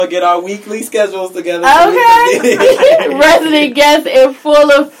We'll get our weekly schedules together. Okay. Resident guest in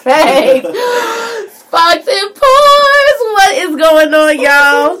full effect. Sparks and Pores. What is going on,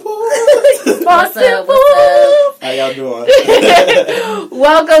 y'all? Sparks and Pores. How y'all doing?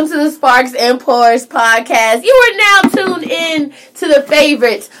 Welcome to the Sparks and Pores podcast. You are now tuned in to the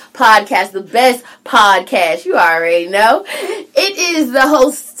favorite podcast, the best podcast. You already know. It is the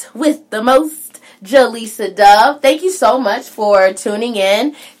host with the most, Jaleesa Dove. Thank you so much for tuning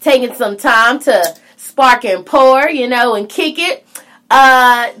in, taking some time to spark and pour, and kick it.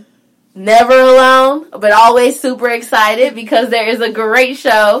 Never alone, but always super excited because there is a great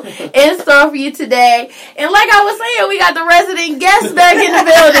show in store for you today. And like I was saying, we got the resident guest back in the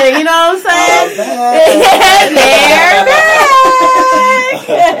building. You know what I'm saying? They're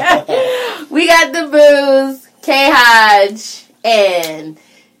back. We got the Booze, K Hodge, and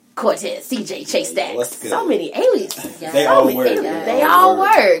Cortez, CJ, Chase Stacks. So many aliases. They all work. They all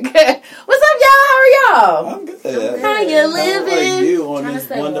work. What's up, y'all? How are y'all? I'm good. How you living? How are you on this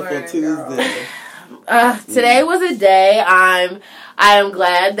wonderful Tuesday? Today was a day. I am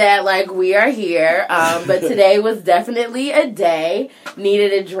glad that we are here. But today was definitely a day.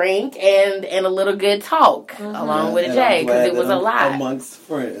 Needed a drink and a little good talk along with a J because it was a lot amongst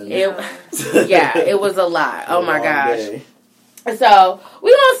friends. It was a lot. Oh my gosh. Day. So,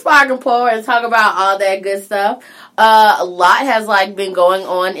 we're going to spark and pour and talk about all that good stuff. A lot has, been going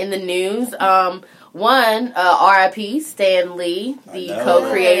on in the news. One, R.I.P. Stan Lee,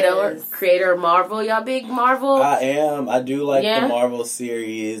 the creator of Marvel. Y'all big Marvel? I am. I do like the Marvel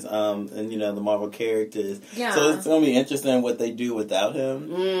series, and the Marvel characters. Yeah. So it's going to be interesting what they do without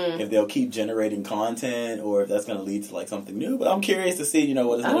him. If they'll keep generating content or if that's going to lead to something new. But I'm curious to see,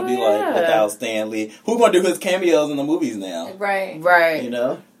 what it's going to be like without Stan Lee. Who's going to do his cameos in the movies now? Right. What's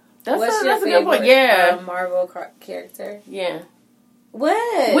your a good point. Yeah. Marvel character? Yeah.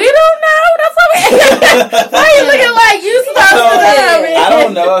 What? We don't know. That's what we. Why are you looking like you supposed to know? I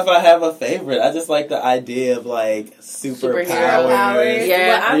don't know if I have a favorite. I just like the idea of superpowers. Yeah.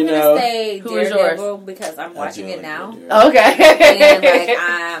 Well, I'm gonna say Daredevil because I'm watching it now. Okay. And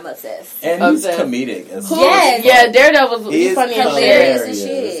I'm obsessed. And he's comedic as well. Yes. Yeah, Daredevil's funny and hilarious as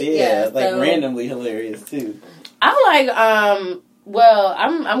shit. Yeah, randomly hilarious too. I Well,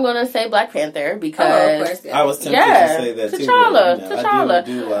 I'm gonna say Black Panther because of course, I was tempted to say that T'Challa, too. T'Challa. I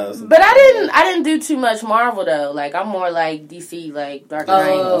do love but I didn't do too much Marvel though. I'm more DC, Dark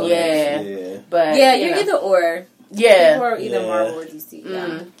Knight. Yeah. But you're either or. Yeah. Or either Marvel or DC.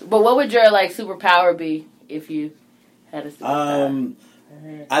 Yeah. But what would your superpower be if you had a superpower?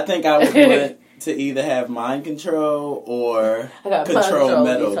 I think I would want to either have mind control or control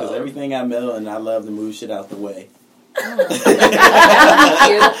metal because everything I metal and I love to move shit out the way. Right.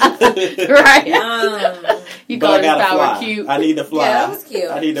 You call this power cute. I need to fly. Yeah, that was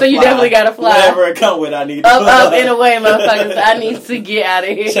cute. I need to fly. You definitely gotta fly. Whatever it come with, I need to fly. Up in a way, motherfuckers. I need to get out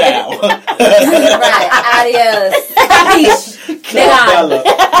of here. Ciao. Right. Adios. Out of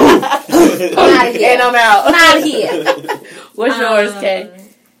here. And I'm out. Out of here. What's yours, Kay?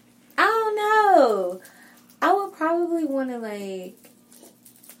 I don't know. I would probably want to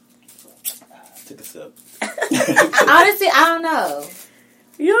Took a sip. Honestly, I don't know.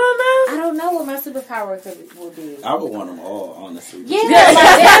 You don't know? I don't know what my superpower would be. I would want them all, honestly. Yeah,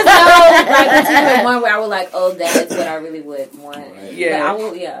 there's no particular one where I would that's what I really would want. Right. Yeah,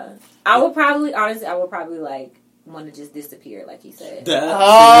 but I would probably want to just disappear, like he said.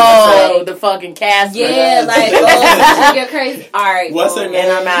 The fucking cast. Yeah, you're crazy. All right, what's her name?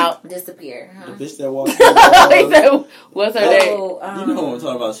 And I'm out. Disappear. Huh? The bitch that walks. What's her name? You know what I'm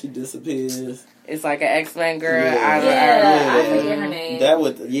talking about? She disappears. It's like an X-Men girl. I forget her name. I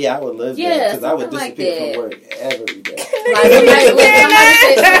would live there because I would disappear from work every day.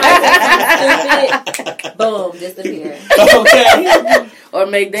 Boom, disappear. Okay. Or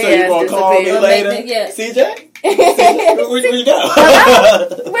make their ass disappear. So you gonna call me later, CJ? Where you go?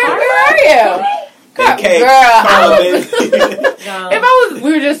 Where are you? Girl,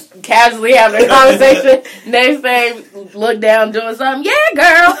 we were just casually having a conversation. Next thing, look down doing something. Yeah,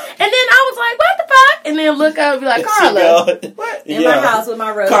 girl. And then I was like, what the fuck? And then look up and be like, Carla. In my house with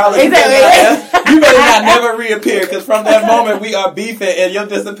my rose. Carla, exactly. You better not never reappear because from that moment we are beefing and you'll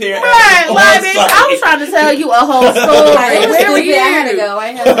disappear. Right, bitch. I was trying to tell you a whole story. Where were you? I had to go. I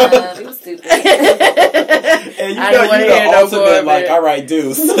had time. It was stupid. And you the ultimate, all right,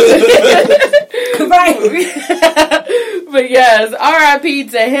 deuce. Right. But yes, R.I.P.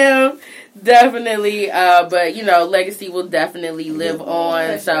 to him. Definitely, but legacy will definitely live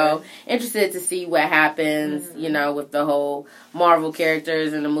on. So interested to see what happens, with the whole Marvel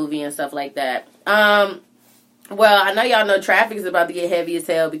characters in the movie and stuff like that. Well, I know y'all know traffic is about to get heavy as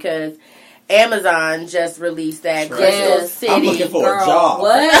hell because Amazon just released that Crystal City. I'm looking for a job.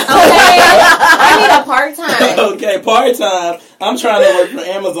 What? Okay. I need a part-time. Okay, part-time. I'm trying to work for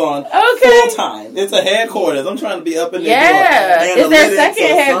Amazon full-time. It's a headquarters. I'm trying to be up in the it's their second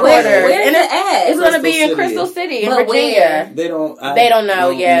headquarters. Where's it at? It's going to be in Crystal City, in Virginia. They don't know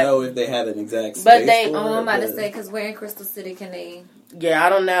yet. know if they have an exact space. But they, I'm about to say, because where in Crystal City can they... Yeah, I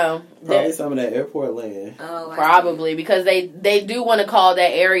don't know. Probably some of that airport land. Oh, probably, because they do want to call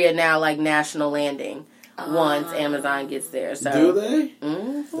that area now like National Landing once Amazon gets there. So do they?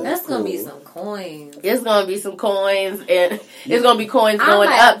 Mm-hmm. That's going to be some coins. It's going to be some coins, and it's going to be coins going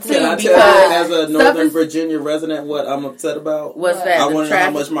up too. Can I tell you, as a Northern Virginia resident, what I'm upset about? What's that? I want to know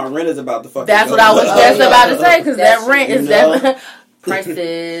how much my rent is about to fucking That's go what I was up. just about to say, because that rent is definitely...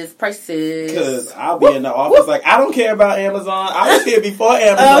 Prices. Because I'll be in the office like, I don't care about Amazon. I was here before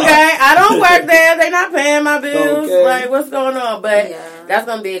Amazon. Okay, I don't work there. They're not paying my bills. Okay. Like, what's going on? But that's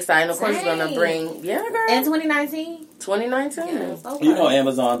going to be exciting. Of course, it's going to bring... Yeah, girl. In 2019? 2019. Yeah, okay. You know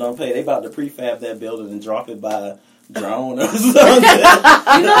Amazon don't pay. They about to prefab that building and drop it by drone or something. You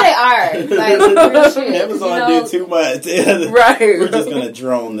know they are. Like, Amazon did too much. Right. We're just going to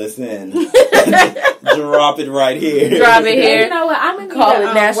drone this in. Drop it right here. Drop it here. You know what? I'm gonna call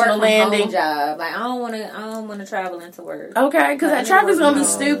it National Landing job. Like I don't want to travel into work. Okay, because that traffic's gonna be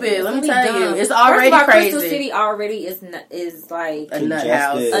stupid. Let me tell you, it's already crazy. Crystal City already is like a nut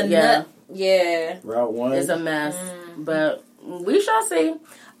house. Yeah. Route 1. It's a mess, but we shall see.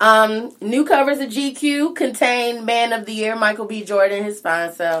 New covers of GQ contain Man of the Year Michael B. Jordan, his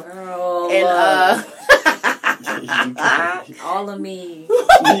fine self, and all of me.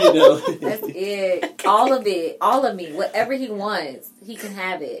 You know. That's it. All of it. All of me. Whatever he wants, he can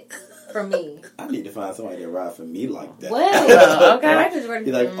have it from me. I need to find somebody to ride for me like that. Well, okay.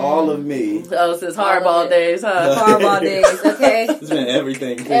 Be like, all of me. Oh, since hardball days, huh? Hardball days, okay? It's been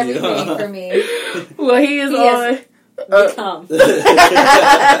everything for everything for me. Well, he is on...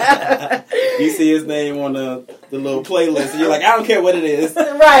 You see his name on the little playlist. You're like, I don't care what it is.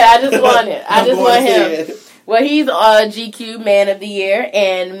 Right, I just want it. I just want him. Well, he's GQ Man of the Year,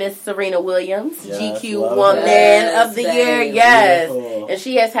 and Miss Serena Williams, GQ Woman of the Year. Yes, beautiful. And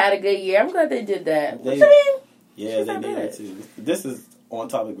she has had a good year. I'm glad they did that. What you mean? Yeah, they did too. This is on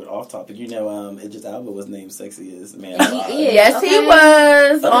topic but off topic. You know, Idris Elba was named Sexiest Man Alive. Yes, he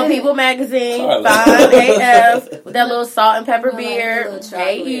was on People Magazine. Fine AF with that little salt and pepper beard.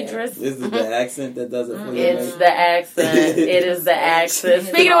 Hey, Idris. This is the accent that does it for you. It's the accent. It is the accent.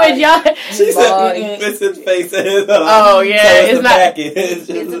 Speaking of which, y'all, she said, "It's his face." Oh yeah, so it's not. Package.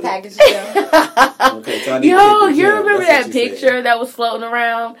 It's a package. Okay, yo, you remember that picture that was floating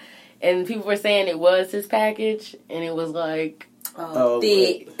around, and people were saying it was his package, and it was like.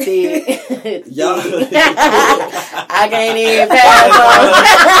 Thick. Y'all. I can't even pass on.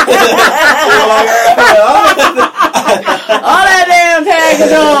 All that damn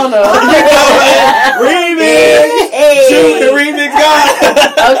package on them. Remix. Junior remix God.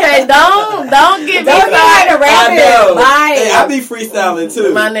 Okay, don't get me started. I be freestyling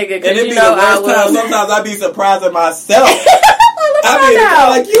too. My nigga, and it be the worst time. Sometimes I be surprised at myself.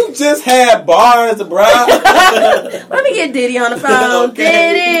 Like, you just had bars, bro. Let me get Diddy on the phone. Okay.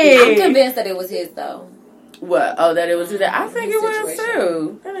 Diddy. I'm convinced that it was his, though. What? Oh, that it was his? I think it was,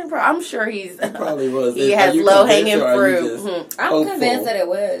 too. I'm sure he probably was. He has low-hanging fruit. I'm convinced that it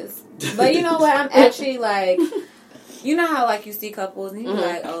was. But you know what? I'm actually, like... You know how, like, you see couples and you're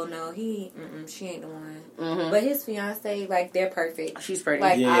like, oh, no, she ain't the one. Mm-hmm. But his fiance, like, they're perfect. She's pretty.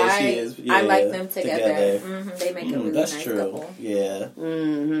 Like, yeah, she is. Yeah, I like them together. Mm-hmm. They make a really that's nice true. couple. Yeah.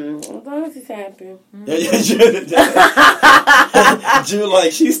 Mm-hmm. As long as he's happy. Drew,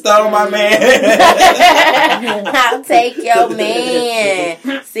 like, she stole my man. I'll take your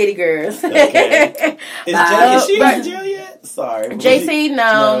man. City girls. Okay. Is she in jail yet? Sorry. JC,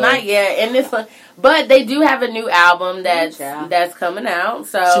 no, not yet. And this one... But they do have a new album that's coming out.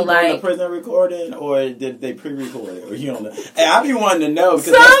 So she like the prison recording, or did they pre-record it? Or you don't know? Hey, I be wanting to know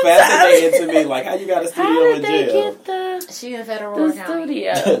because that's fascinating to me. Like, how you got a studio in jail? She in federal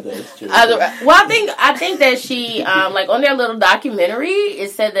studio. That's true. Well, I think that she like on their little documentary,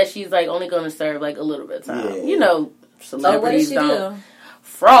 it said that she's like only going to serve like a little bit of time. Yeah. You know, celebrities what did she do?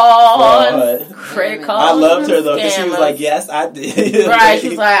 Fraud, credit cards. I loved her though because she was like, "Yes, I did." Right?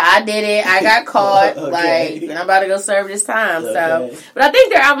 She's like, "I did it. I got caught. Like, and I'm about to go serve this time." Okay. So, but I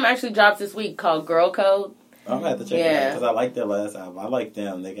think their album actually drops this week called Girl Code. I'm gonna have to check it out because I like their last album. I like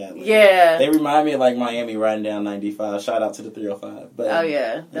them. They got they remind me of like Miami riding down 95. Shout out to the 305. But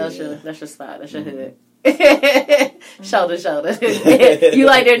that's your spot. That's your hood. Shoulder. You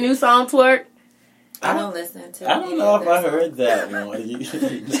like their new song Twerk? I don't listen to. I don't know if I heard that one.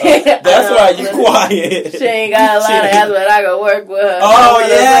 That's why you quiet. She ain't got a lot of ass, but I go work with her. Oh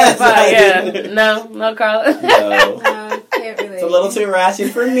yes, yeah. No, Carla. No, can't relate. It's a little too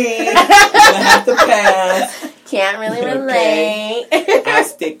ratchet for me. I'm gonna have to pass. Can't really relate. I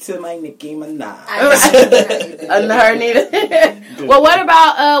stick to my Nicki Minaj. Her neither. Well, what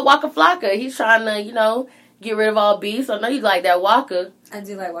about Waka Flocka? He's trying to, get rid of all beef. So I know you like that Waka. I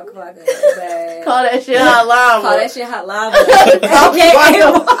do like Waka Flocka, but call that shit hot lava. Call that shit hot lava.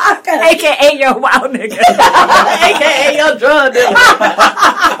 AKA your wild nigga. AKA your drug dealer.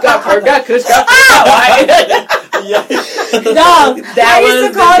 got kush, got No, I used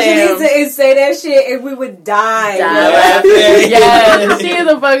to call Janisa and say that shit and we would die. Yes, she is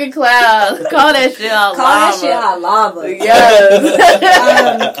a fucking clown. Call that shit hot lava. Call that shit hot lava.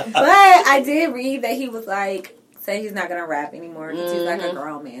 Yes. But I did read that he was like, say he's not gonna rap anymore because he's like a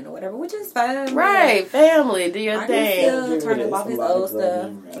grown man or whatever, which is fine. Right, family, do your thing. Still turn him off his old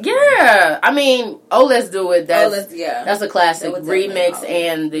stuff. Yeah, I mean, Let's Do It. That's a classic remix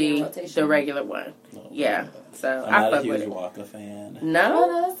and the regular one. Yeah, so I'm not a huge Waka fan.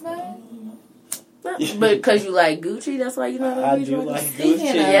 No, that's fine. But because you like Gucci, that's why you know. I do like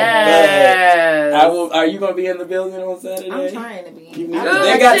Gucci. Yes. Are you going to be in the building on Saturday? I'm trying to be.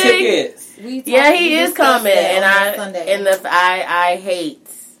 They got tickets. Yeah, he is coming, and I hate.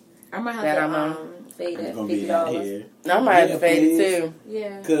 I might have to fade it. $50. I might have to fade it too.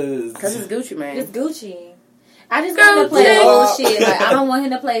 Yeah, because it's Gucci, man. It's Gucci. I just want to play the old shit. Like I don't want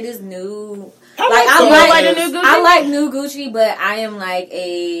him to play this new. I like the new Gucci. I like new Gucci, but I am like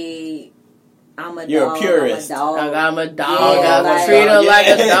You're a purist. I'm a dog. I'm a treat her like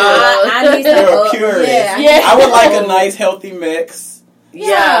a dog. You're a purist. Yeah. I would like a nice, healthy mix.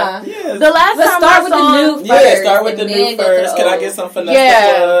 Yeah. Yeah. The last time start with the new first. Yeah, start with the new first. Can I get some finesse?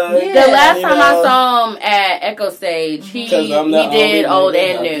 Yeah. The last time I saw him at Echo Stage, he did old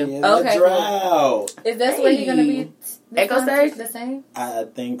and new. Okay. Drought. Is that where he's gonna be? Echo Stage? The same? I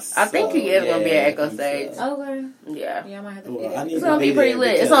think so. I think he is gonna be at Echo Stage. So. Okay. Yeah. Yeah, I might have to It's gonna be pretty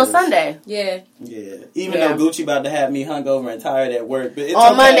lit. It's on Sunday. Yeah. Yeah. Even though Gucci about to have me hungover and tired at work, but it's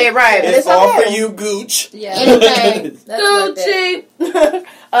on Monday, right? It's all for you, Gooch. Yeah. Anything. Gucci.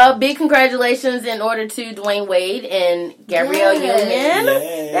 Big congratulations in order to Dwayne Wade and Gabrielle Union.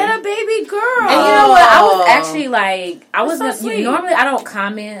 And a baby girl. And you know what? I was actually like, normally I don't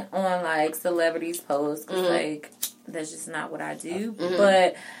comment on like celebrities' posts because that's just not what I do.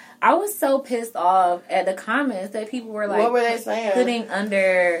 But I was so pissed off at the comments that people were like, what were they saying? Putting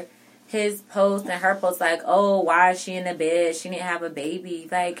under his post and her post like, oh, why is she in the bed? She didn't have a baby.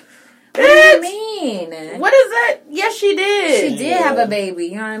 Like, what do you mean? What is that? Yes, she did. She did have a baby.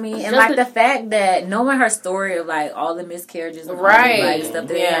 You know what I mean? And like the fact that knowing her story of like all the miscarriages and all the, like stuff that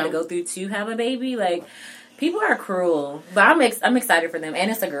they had to go through to have a baby, like people are cruel. But I'm excited for them, and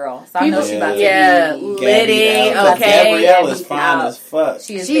it's a girl, so I know she's about to be Liddy. Okay, Gabrielle is fine as fuck.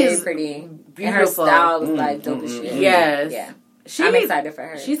 She is very pretty, beautiful. And her style is like dope as shit. Yes, yeah. I'm excited for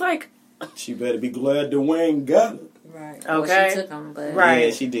her. She's like, she better be glad Dwayne got it. Right. Okay. Well, she took him, but yeah,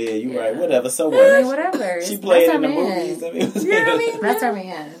 she did. You're right. Whatever. So what? I mean, whatever. She played in the movies. I mean, you know what I mean? That's her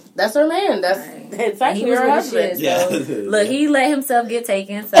man. That's her man. That's exactly her husband. Yeah. Look, he let himself get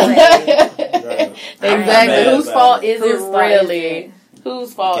taken. So exactly. Whose fault is it really?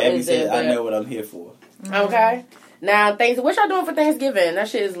 Whose fault is it? I know what I'm here for. Okay. Now, what y'all doing for Thanksgiving? That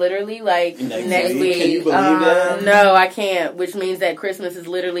shit is literally like next week. Can you believe that? No, I can't. Which means that Christmas is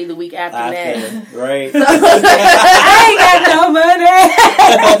literally the week after next. Right. I ain't got no money.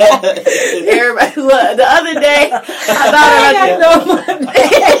 Everybody, look, the other day, I thought I got no money.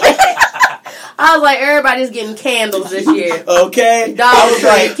 I was like, everybody's getting candles this year. Okay. I was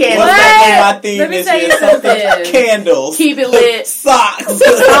like, candles. What's my theme this year? Candles. Keep it lit. Socks.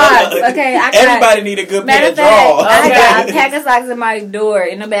 Okay. Everybody need a good pair of drawers. I got a pack of socks in my door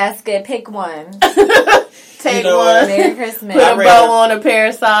in a basket. Pick one. Take one. Merry Christmas. Put a bow on a pair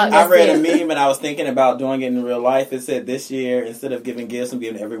of socks. I read a meme and I was thinking about doing it in real life. It said this year, instead of giving gifts, I'm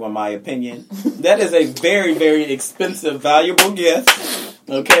giving everyone my opinion. That is a very, very expensive, valuable gift.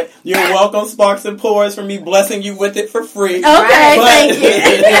 Okay? You're welcome, Sparks and Pores, for me blessing you with it for free. Okay, thank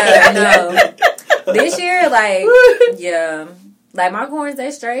you. This year, like my corns,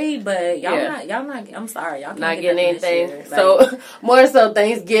 they straight, but y'all not. I'm sorry, y'all not getting anything. So more so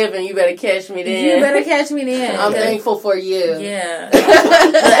Thanksgiving, you better catch me then. You better catch me then. I'm thankful for you. Yeah.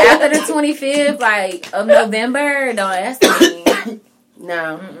 After the 25th, of November, don't ask me.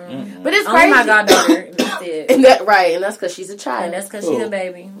 No, but it's crazy. Oh my goddaughter, and that's because she's a child. And that's because she's a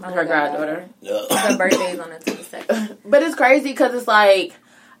baby. Her goddaughter. Her birthday's on the 22nd. But it's crazy because it's like,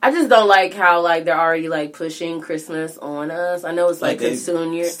 I just don't like how like they're already like pushing Christmas on us. I know it's like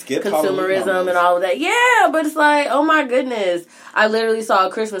consumerism and all of that. Yeah, but it's like, oh my goodness. I literally saw a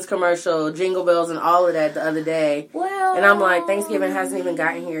Christmas commercial, Jingle Bells and all of that the other day. Well, and I'm like, Thanksgiving hasn't even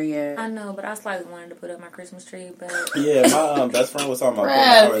gotten here yet. I know, but I slightly wanted to put up my Christmas tree. But yeah, my best friend was talking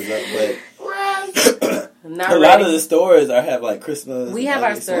about putting ours up, but a lot of the stores have like Christmas. We have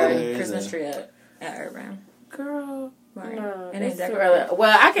our Christmas tree up at Urban. Girl. Right. No, and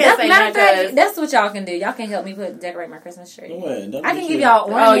well, I can't say that. That's what y'all can do. Y'all can help me decorate my Christmas tree. I can give y'all.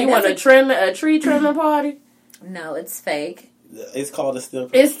 Oh, you want a tree trimming party? No, it's fake. It's called a still.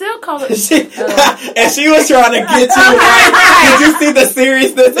 It's still called a. And she was trying to get you. Did you see the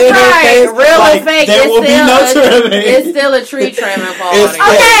seriousness in her face? Real like, fake. There will be no trimming. It's still a tree trimming party.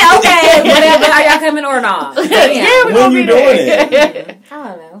 Okay. Whatever. Are y'all coming or not? Yeah, when you doing it?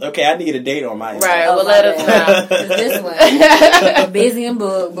 I don't know. Okay, I need a date on my end. Right. Well, let us know. This one. Busy and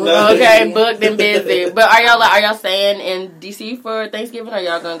booked. Okay, booked and busy. But are y'all staying in DC for Thanksgiving? Or are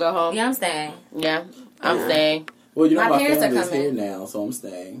y'all gonna go home? Yeah, I'm staying. Yeah, I'm staying. Well, you know my parents family's are coming here now, so I'm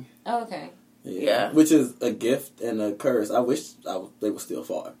staying. Oh, okay. Yeah. Which is a gift and a curse. I wish they were still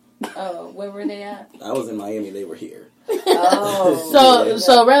far. Oh, where were they at? I was in Miami. They were here. Oh.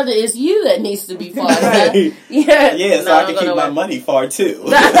 So rather it's you that needs to be far. Right. Yeah. So I can keep my money far too.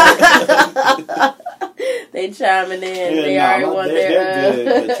 They chiming in. They already want they're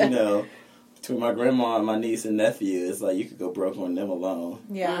good, but you know, between my grandma and my niece and nephew, it's like you could go broke on them alone.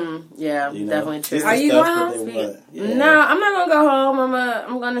 Yeah. Yeah, you know, definitely true. Are you going home? Yeah. No, I'm not gonna go home.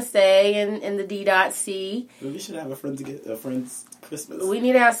 I'm gonna stay in the D.C. We should have a friend's Christmas. We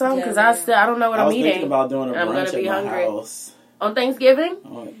need to have some because I don't know what I'm eating. I was thinking about doing a brunch at my house. On Thanksgiving?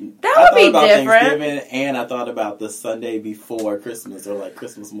 That would be different. Thanksgiving, and I thought about the Sunday before Christmas, or like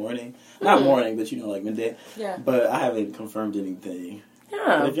Christmas morning. Not morning, but like midday. Yeah. But I haven't confirmed anything.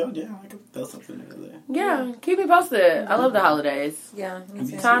 Yeah. But if y'all down, I could throw something together. Yeah, keep me posted. I love the holidays. Yeah, me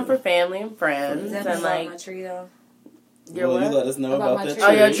too. Time for family and friends. And like my tree though. You let us know about that tree.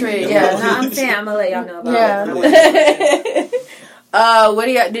 Oh, your tree. Yeah, no, I'm saying I'm gonna let y'all know about it. What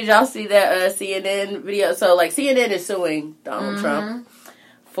did y'all see that CNN video? So like CNN is suing Donald Trump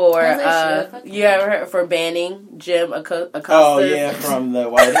for for banning Jim Acosta. Oh yeah, from the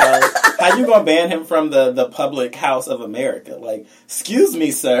White House. How you gonna ban him from the public house of America? Like, excuse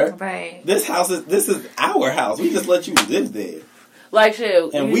me, sir. Right. This is our house. We just let you live there. Like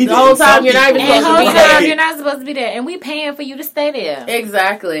shit, and the whole time you're not even supposed to be there. You're not supposed to be there, and we paying for you to stay there.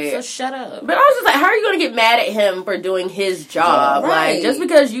 Exactly. So shut up. But I was just like, how are you going to get mad at him for doing his job? Right. Like, just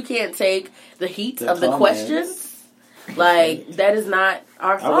because you can't take the heat of the questions, like that is not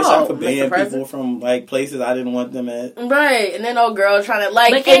our fault. I wish I could ban people from like places I didn't want them at. Right, and then old girl trying to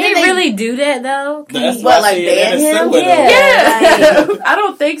like. But can he really do that though? That's what like ban him? Yeah. I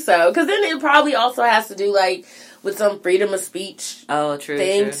don't think so. Because then it probably also has to do like with some freedom of speech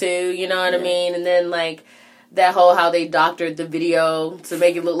thing too. You know what I mean? And then like that whole how they doctored the video to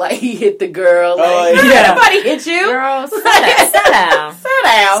make it look like he hit the girl. Like, nobody hit you. Girl, sit down. Sit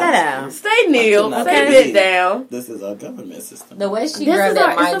down. Stay kneel. Stay bit down. This is our government system. The way she grabbed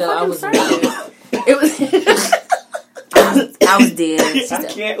that mic though, I was dead. It was. I was dead. I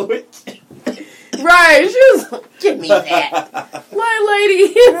can't wait. Right, she was like, give me that. White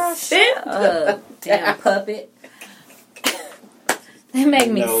lady, sit. Damn puppet. They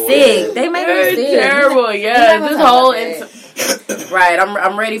make me sick. They make me sick. Terrible, yeah. This whole right.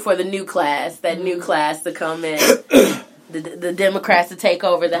 I'm ready for the new class. That new class to come in. The Democrats to take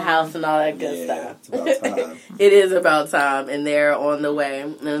over the House and all that good stuff. It's about time. It is about time, and they're on the way.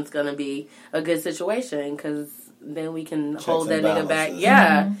 And it's gonna be a good situation because then we can hold that nigga back.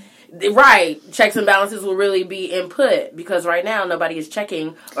 Yeah. Right. Checks and balances will really be input because right now nobody is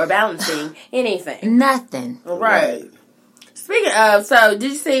checking or balancing anything. Nothing. Right. Speaking of, so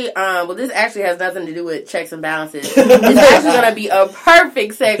did you see, well this actually has nothing to do with checks and balances. It's actually going to be a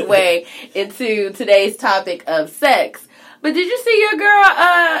perfect segue into today's topic of sex. But did you see your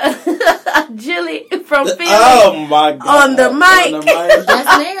girl, Jilly from Philly? Oh my God. On the mic. Yes,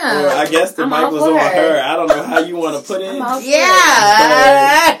 ma'am. Or I guess the mic was on her. I don't know how you want to put it.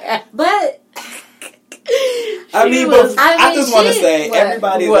 Yeah. But I just want to say,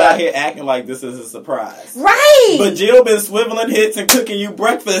 everybody's out here acting like this is a surprise. Right. But Jill been swiveling hits and cooking you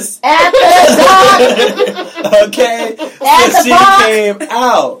breakfast. At the top. Okay? Since she came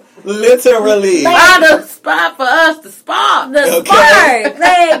out. Literally. Find a spot for us to spark. The spark.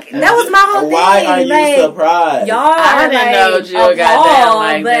 Like, that was my whole thing. Why are you surprised? Y'all I didn't know Jill got down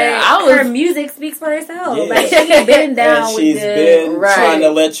like that. Her music speaks for herself. Yeah. Like, she's been down and with she's been right. trying to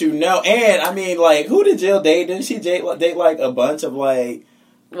let you know. And, I mean, like, who did Jill date? Didn't she date like, a bunch of, like,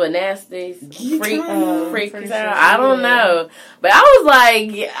 What, nasty? Freak sound? I don't know. But I was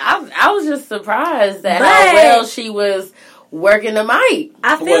like, I was just surprised at how well she was working the mic.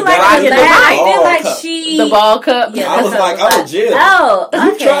 I feel like she... The ball cup. Yeah, I was like, oh, Jill. Oh, okay.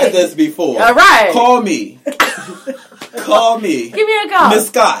 You've tried this before. All right. Call me. Call me. Give me a call. Miss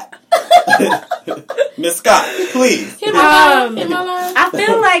Scott. Miss Scott, please. I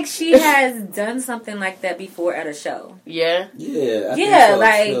feel like she has done something like that before at a show. Yeah. Yeah.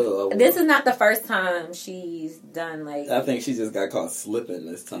 Like this is not the first time she's done like. I think she just got caught slipping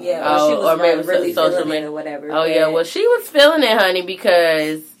this time. Yeah, or she was maybe really social media or whatever. Oh yeah, well she was feeling it, honey,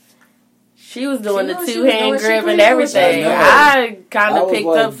 because she was doing the 2-hand grip and everything. I kind of picked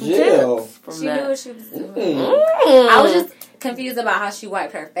up some tips from she that. knew what she was doing. I was just confused about how she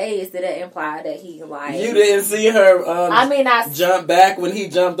wiped her face. Did it imply that he like... You didn't see her I jump back when he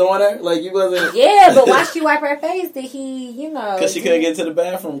jumped on her? Like, you wasn't... Yeah, but why she wipe her face? Did he, Because she couldn't get to the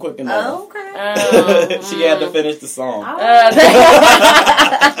bathroom quick enough. Oh, okay. She had to finish the song.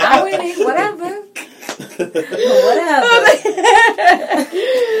 I really, whatever.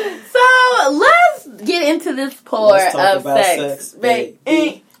 So, let's get into this pour of sex.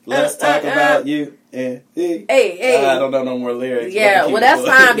 Let's talk about you. Hey. I don't know no more lyrics. Yeah, well, that's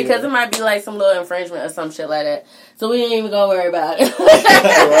fine because it might be like some little infringement or some shit like that. So we ain't even gonna worry about it.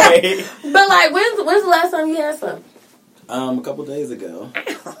 Right. But like, when's the last time you had some? A couple days ago. See,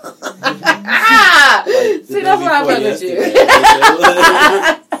 that's what I'm with you.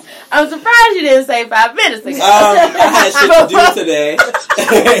 I'm surprised you didn't say 5 minutes ago. I had shit to do today.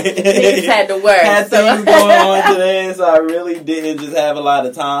 You just had to work. Had things going on today, so I really didn't just have a lot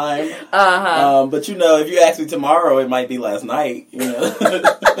of time. But if you ask me tomorrow, it might be last night.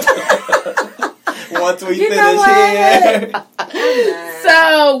 Once we finish here.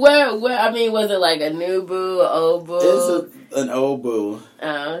 So, was it like a new boo, an old boo? It's an old boo.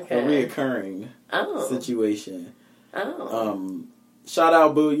 Oh, okay. A reoccurring situation. Oh. Shout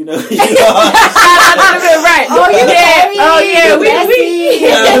out, boo. You know. Shout out to the bit, right? Oh, yeah. We bestie.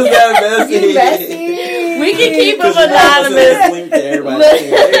 We can keep them anonymous. Link to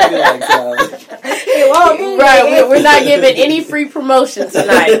everybody. Right, we're not giving any free promotion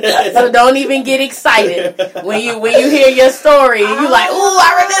tonight, so don't even get excited when you hear your story. You like, ooh,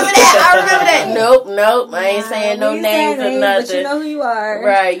 I remember that. Nope, I ain't saying no names or nothing. But you know who you are,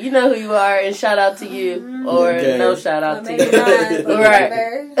 right? You know who you are, and shout out to you, or no shout out to you, right?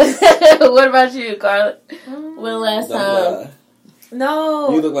 What about you, Carla? When last time?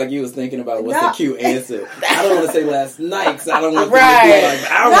 No. You look like you was thinking about what's the cute answer. I don't want to say last night because I don't want to be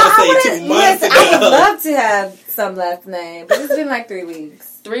like, I don't want to say 2 months ago. I would love to have some last name, but it's been like 3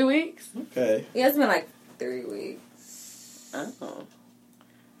 weeks. 3 weeks? Okay. Yeah, it's been like 3 weeks. Oh.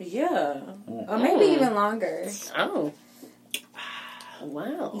 Yeah. Or maybe even longer. Oh.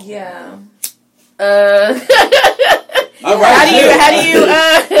 Wow. Yeah. All right.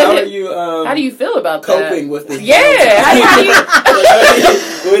 How do you feel about coping with this? Yeah.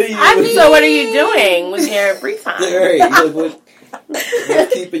 What are you doing with your free time? You're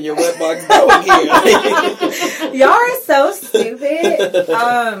keeping your wet box going here. Y'all are so stupid.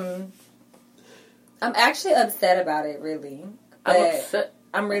 I'm actually upset about it, really.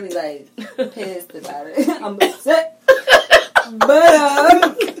 I'm really like pissed about it. I'm upset. But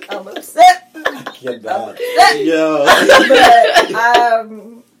I'm upset. Yo. But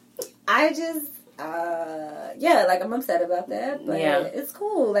I just I'm upset about that. But it's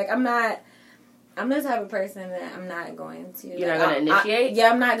cool. Like I'm the type of person that I'm not going to. You're not going to initiate?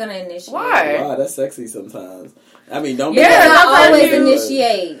 I'm not going to initiate. Why? Wow, that's sexy sometimes. I mean, don't be I always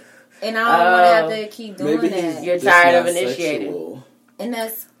initiate. And I don't want to have to keep doing that. You're tired of initiating. Sexual. And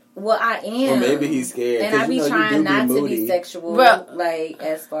that's what I am. Or maybe he's scared. And I be trying not to be sexual. Like,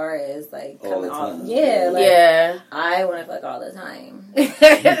 as far as, like, coming off. Yeah. I want to fuck all the time.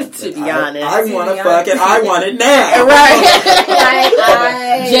 To be honest. I want to fuck and I want it now. Right.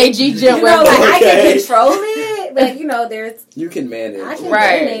 JG Jim. I can control it. Like, there's... You can manage. I can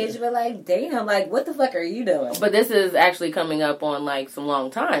manage, but, like, damn, like, what the fuck are you doing? But this is actually coming up on, like, some long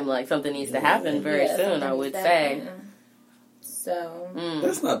time. Like, something needs to happen very soon, I would say. So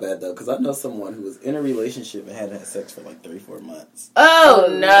that's not bad though, because I know someone who was in a relationship and hadn't had sex for like 3-4 months.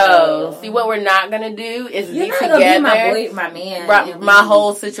 Oh no! See, what we're not gonna do is be together. My man, my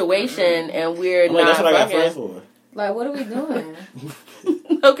whole situation, and we're not. That's what I got friends for. Like, what are we doing?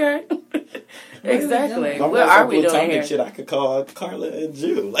 Okay. Exactly. What are we doing here? Shit, I could call Carla and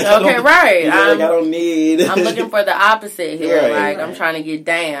Jew. Like, okay, right. I don't need. I'm looking for the opposite here. Right, like I'm trying to get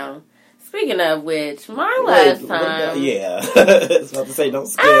down. Speaking of which, my last time. Yeah. I was about to say, don't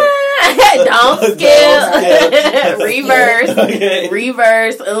skip. Don't skip. Reverse. Okay.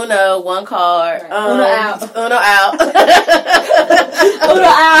 Reverse. Uno. One card. Uno out. Uno out. Uno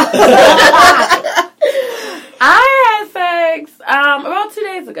out. I had sex about 2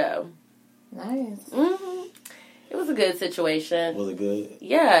 days ago. Nice. Mm-hmm. It was a good situation. Was it good?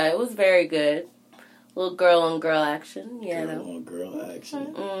 Yeah, it was very good. Little girl on girl action, you know. Girl on girl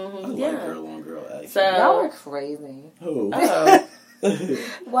action. Mm-hmm. I like girl on girl action. So, y'all are crazy. Who? Oh.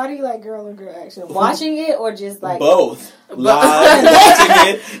 Why do you like girl on girl action? Watching it or just like both? Live, watching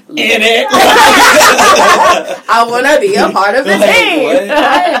it, in it. I want to be a part of the team.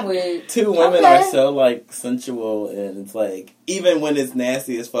 I am with two women are so like sensual, and it's like even when it's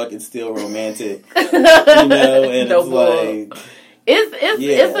nasty as fuck, it's still romantic. You know, and no it's like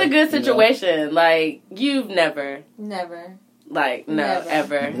it's a good situation. You know? Like you've never. Like no,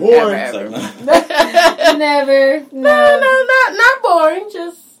 never. Ever. Never. No, not boring.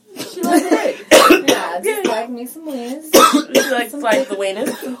 Just she likes the dick. Yeah, just like me some wings. She likes like the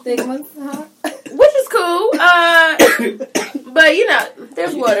wieners, some thick ones, huh? which is cool. But you know,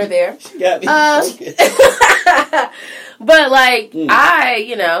 there's water there. She got me. But like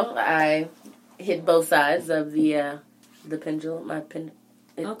I hit both sides of the pendulum.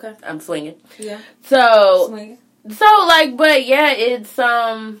 Okay, I'm swinging. Yeah. So. Swinging. So, like, but yeah, it's, it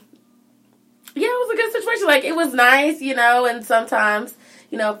was a good situation. Like, it was nice, you know, and sometimes,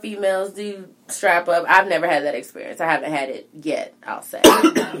 you know, females do strap up. I've never had that experience. I haven't had it yet, I'll say.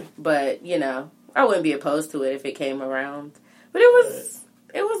 But, you know, I wouldn't be opposed to it if it came around. But it was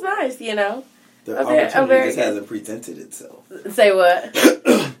nice, you know. The opportunity just hasn't presented itself. Say what?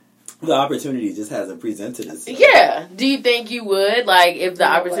 The opportunity just hasn't presented itself. Yeah. Do you think you would? Like, if the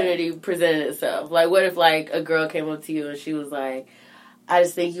opportunity presented itself? Like, what if, like, a girl came up to you and she was like, I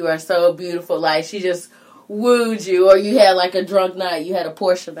just think you are so beautiful. Like, she just wooed you. Or you had, like, a drunk night. You had a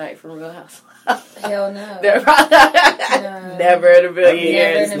Portia night from Real Housewives. Hell no. Never in a billion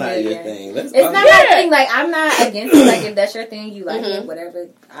years. It's not your thing. It's not my thing. Like, I'm not against it. Like, if that's your thing, you like it, whatever.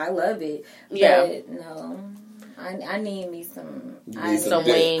 I love it. Yeah. But, no. I need me some. I need some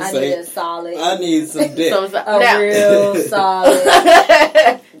wings. I need a solid. I need some dick. Real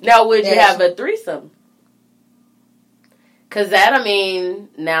solid. Now, would you have a threesome? Because that, I mean,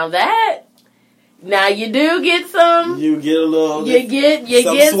 now you do get some. You get a little. You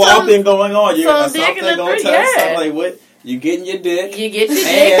get swapping going on. You got something going to touch. Yeah. Like what? You getting your dick. You get your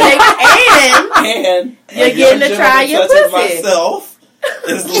dick, and you're getting to try your pussy. Myself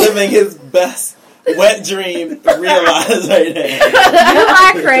is living his best. Wet dream realized right now. You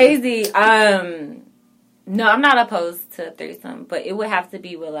are crazy. No, I'm not opposed to a threesome, but it would have to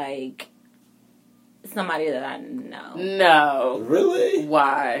be with like somebody that I know. No, really?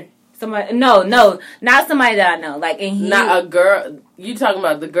 Why? Somebody? No, not somebody that I know. Like, and not a girl. You talking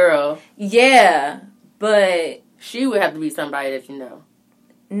about the girl? Yeah, but she would have to be somebody that you know.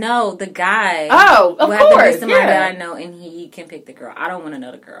 No, the guy. Oh, of course, have to be somebody that I know, and he can pick the girl. I don't want to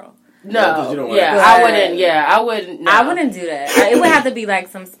know the girl. No, I wouldn't. Yeah, I wouldn't. No. I wouldn't do that. It would have to be like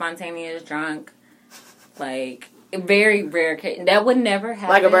some spontaneous drunk, like very rare case. That would never happen.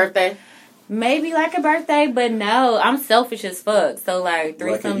 Like a birthday. Maybe like a birthday, but no, I'm selfish as fuck. So like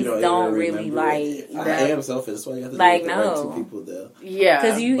threesomes don't really like. I am selfish, so you have to like do it no. Right two people though. Yeah,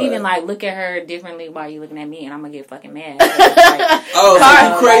 because you even like look at her differently while you looking at me, and I'm gonna get fucking mad. Like, so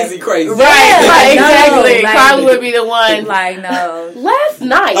crazy, right? Like, exactly. Like, Carly would be the one. Like no, last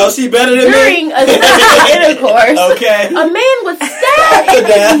night. Oh, she better than during me? A sexual intercourse. Okay, a man was stabbed in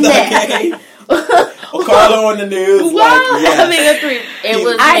his neck. Okay. Well, Carlo on the news. Well, having a threesome.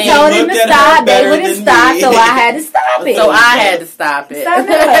 I told him to stop. They wouldn't stop, so I had to stop it. So I had to stop it. So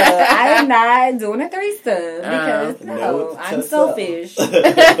no, I am not doing a threesome because no, I'm selfish.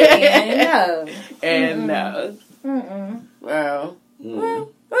 And no. Well,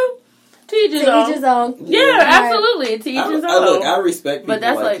 to each his own. Yeah, absolutely. To each his own. Look, I respect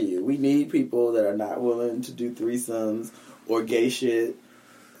people like you. We need people that are not willing to do threesomes or gay shit.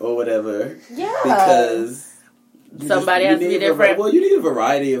 Or whatever. Yeah. Because somebody has to be different. Well, you need a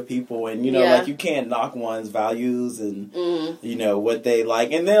variety of people, and you know, like you can't knock one's values and you know what they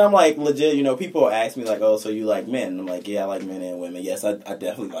like. And then I'm like, legit, you know, people ask me like, "Oh, so you like men?" I'm like, "Yeah, I like men and women. Yes, I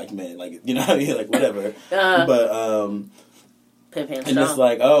definitely like men. Like, you know what I mean? Like, whatever." But and it's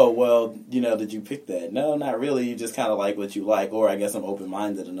like, oh, well, you know, did you pick that? No, not really. You just kind of like what you like, or I guess I'm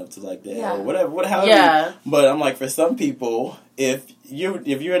open-minded enough to like that, or whatever. But I'm like, for some people,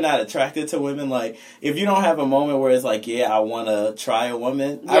 if you're not attracted to women, like, if you don't have a moment where it's like, yeah, I want to try a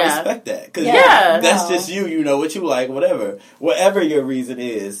woman, I respect that. Because that's just you. You know what you like, whatever your reason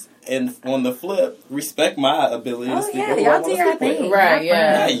is. And on the flip, respect my ability to speak. Y'all do your thing. Right,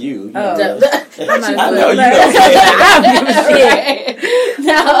 Not you. I know you don't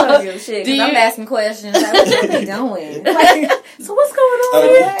I don't give a shit. Because I'm asking questions. Like, what you be doing? Like, so what's going on?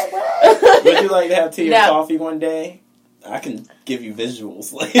 Would you like to have tea or coffee one day? I can give you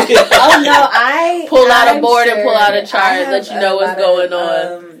visuals. Oh no, I pull out a board and pull out a chart, let you know what's going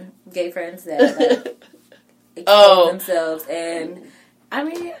on. Gay friends that expose themselves, and I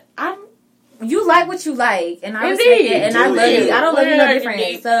mean, you like what you like, and I respect it, and I love you. I don't love you no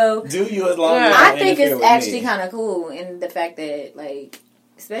different. So do you as long as I think it's actually kind of cool in the fact that like.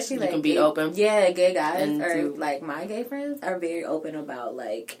 Especially you like can be open. Yeah, gay guys or like my gay friends are very open about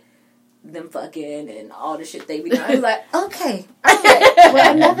like them fucking and all the shit they be doing. I'm like, okay,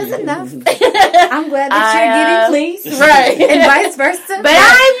 well, enough is enough. I'm glad that you're getting pleased, right, and vice versa. But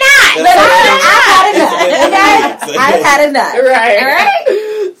I'm not. But I've had enough. Right, all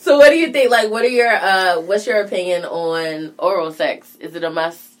right. So, what do you think? Like, what's your opinion on oral sex? Is it a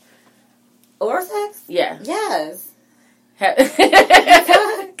must? Oral sex? Yeah. Yes.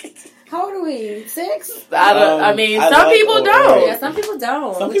 How old are we? 6? I mean, some people don't. Yeah, some people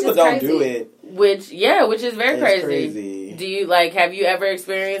don't. Some people don't do it. Which is very crazy. Do you, like, have you ever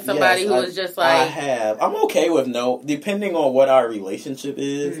experienced somebody who was just like... I have. I'm okay with depending on what our relationship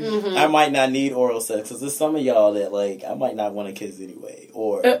is, I might not need oral sex. Because there's some of y'all that, like, I might not want to kiss anyway.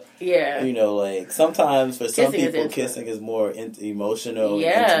 Or, you know, like, sometimes for some people, kissing is more emotional.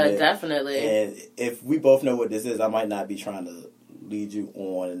 Yeah, intimate. Definitely. And if we both know what this is, I might not be trying to lead you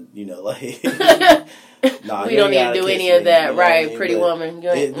on, you know, like... Nah, we don't need to do any of that, right? Pretty woman.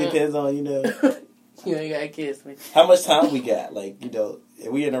 It depends on, you know. You ain't gotta kiss me. How much time we got? Like, you know,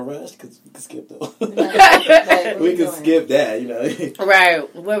 are we in a rush? Because we can skip those. We can skip that, you know.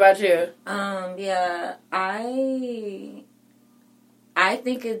 Right. What about you? Yeah, I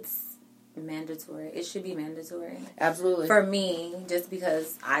think it's mandatory. It should be mandatory. Absolutely. For me, just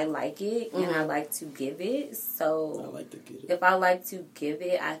because I like it and I like to give it. So I like to give it. If I like to give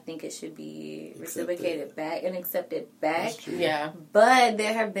it, I think it should be reciprocated back and accepted back. Yeah. But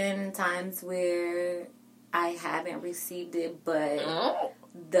there have been times where I haven't received it, but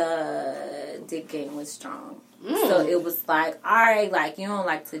the dick game was strong. So it was like, all right, like, you don't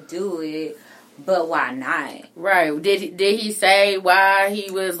like to do it, but why not? Right. Did he say why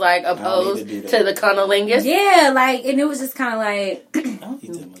he was, like, opposed to the cunnilingus? Yeah, like, and it was just kind of like,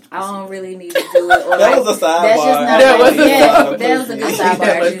 I don't really need to do it. Or that was a sidebar. That was a good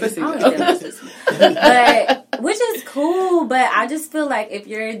sidebar. But, which is cool, but I just feel like if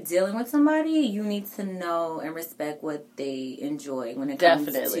you're dealing with somebody, you need to know and respect what they enjoy when it comes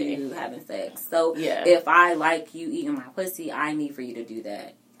to having sex. So, if I like you eating my pussy, I need for you to do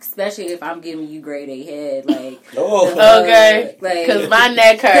that. Especially if I'm giving you grade A head, like okay, because my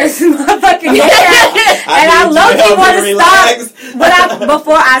neck hurts. My fucking neck hurts. And I low-key want to stop, but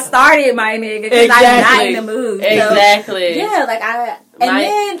before I started, my nigga, because I'm not in the mood. Exactly. So, yeah, like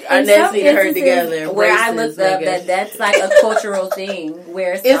then our necks need to hurt together. Where I looked up that's like a cultural thing.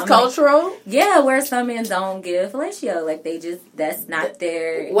 Where it's cultural. Yeah, where some men don't give fellatio, like they just that's not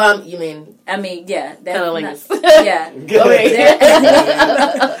their. Well, you mean? I mean, yeah, that's not, yeah.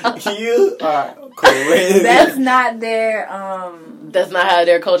 You are crazy. That's not their. That's not how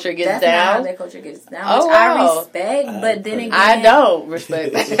their culture gets down. That's not how their culture gets down. Which I respect, but then again, I don't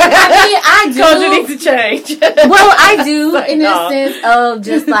respect that. I mean, I do. Culture needs to change. Well, I do in the sense of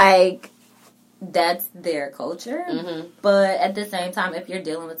just like that's their culture, but at the same time, if you're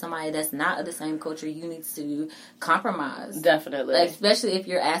dealing with somebody that's not of the same culture, you need to compromise. Definitely, like, especially if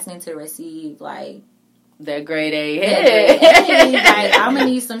you're asking to receive like. That grade A head. Like, I'm gonna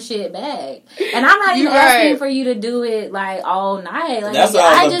need some shit back. And I'm not even asking for you to do it, like, all night. Like, that's what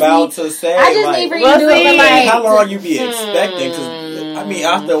I was about to say. I just need for you to do it, like... How long you be expecting? Because, I mean,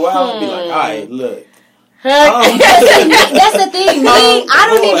 after a while, I'll be like, all right, look. That's the thing. I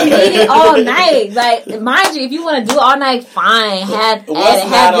don't even need it all night. Like, mind you, if you want to do it all night, fine. Have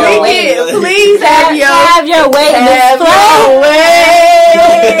your way. Please have your way. Have your way.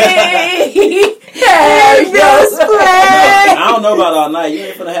 I don't know about all night. You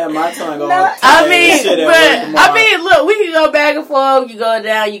ain't finna have my tongue on. No, I mean, look, we can go back and forth. You go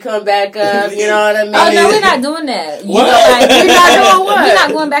down, you come back up. You know what I mean? Oh no, we're not doing that. What? We're not doing what? We're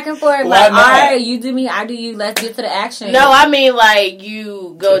not going back and forth. Like, all right, you do me, I do you. Let's get to the action. No, I mean like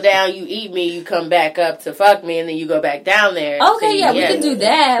you go down, you eat me, you come back up to fuck me, and then you go back down there. Okay, yeah, we can do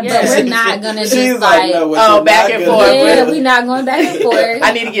that, but we're not gonna just like no, back and forth. Yeah, we're not going back and forth.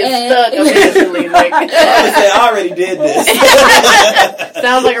 I need to get stuck eventually. Like, I already did this.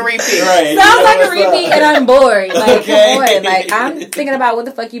 Sounds like a repeat. Right. Sounds like a repeat, and I'm bored. Like, come on. Like, I'm thinking about what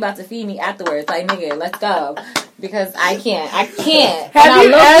the fuck you about to feed me afterwards. Like, nigga, let's go. Because I can't. Have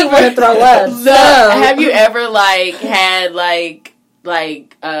you ever want to throw up? So. Have you ever like had like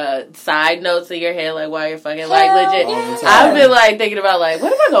side notes in your head like while you're fucking like legit? Yeah. I've been like thinking about like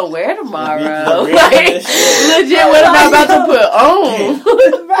what am I gonna wear tomorrow? Like legit, what am I about to put on?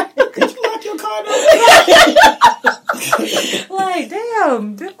 Did you lock your car door? Like,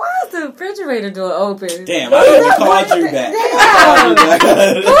 damn, why is the refrigerator door open? Damn, I even called you back.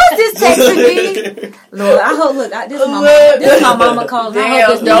 Who is this texting me? Lord, I hope, this is my mama calling. Damn, I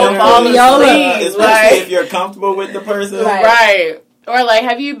hope this don't fall asleep. Especially if you're comfortable with the person. Right. Or like,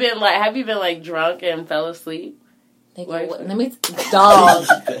 have you been like drunk and fell asleep? Let me, dog.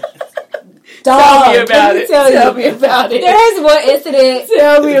 Tell me about it. Tell me about it. There is one incident.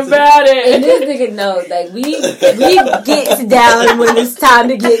 Tell me about it. And this nigga knows, like, we get down when it's time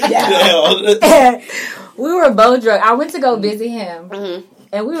to get down. And we were both drunk. I went to go visit him,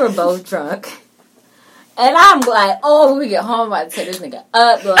 and we were both drunk. And I'm like, when we get home, I'm about to take this nigga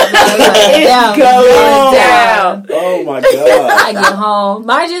up. Blah, blah, blah, it's going down. Oh, my God. I get home.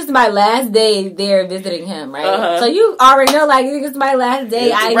 Mind you, it's my last day there visiting him, right? So you already know, like, it's my last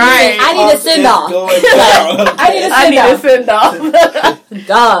day. I need a send-off. I need a send-off.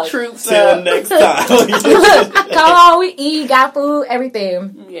 Dog. Troops till next time. Come on, we eat, got food,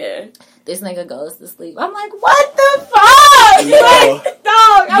 everything. Yeah. This nigga goes to sleep. I'm like, what the fuck? Like,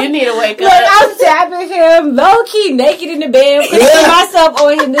 dog. You need to wake up. Like, I'm tapping him, low key, naked in the bed, putting myself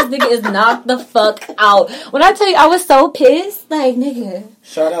on him. This nigga is knocked the fuck out. When I tell you, I was so pissed. Like, nigga.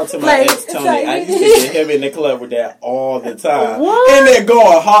 Shout out to my ex Tony. I used to get him in the club with that all the time. What? And they're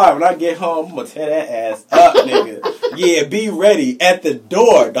going hard. When I get home, I'm gonna tear that ass up, nigga. Yeah, be ready at the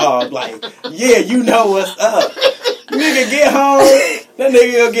door, dog. Like, yeah, you know what's up. Nigga get home, that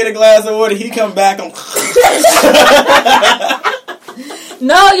nigga go get a glass of water, he come back,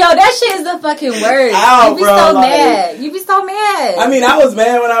 No, yo, that shit is the fucking worst. You be so mad. You be so mad. I mean, I was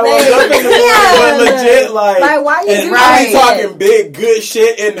mad when I woke up in the morning, but legit, like why you do that? I be talking big, good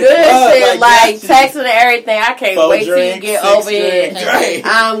shit in the club. Shit, like texting and everything. I can't wait till you get over here.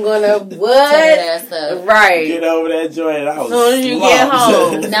 I'm gonna, what? Right. Get over that joint. As soon as you get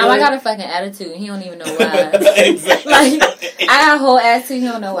home. Now I got a fucking attitude. He don't even know why. Exactly. Like, I got a whole attitude. He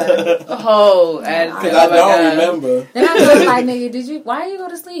don't know why. A whole attitude. Because I don't remember. Then I was like, nigga, why you go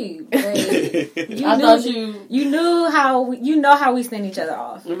to sleep? Like, you know how we send each other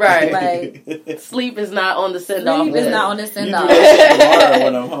off. Right. Like, sleep is not on the send off. Sleep is not on the send off.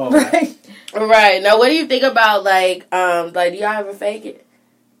 When I'm home. Right. Now, what do you think about like do y'all ever fake it?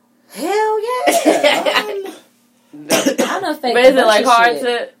 Hell yeah. I don't fake. But is it like hard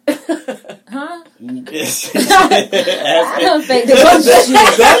to? Huh? I don't fake the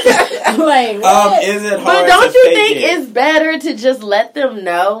bullshit. Like, what? Is it hard? But don't you think it's better to just let them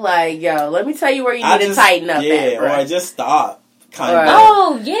know, like, yo, let me tell you where you need to tighten up. Or just stop. Kind of.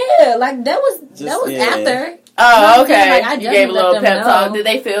 Oh yeah, like that was after. Oh, okay. Like, you gave a little pep talk. Did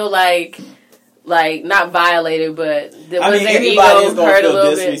they feel like not violated, but was their ego hurt a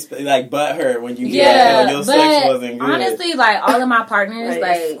little bit? Like butt hurt when you get your sex wasn't good. Honestly, like all of my partners,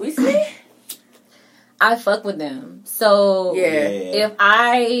 I fuck with them. So if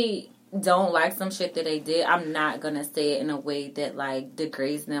I don't like some shit that they did, I'm not gonna say it in a way that like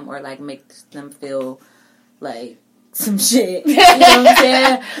degrades them or like makes them feel like some shit. You know what I'm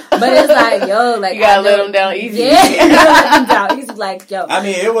saying? But it's like, yo, like, you gotta let them down easy. Yeah, let them down easy. Like, yo. I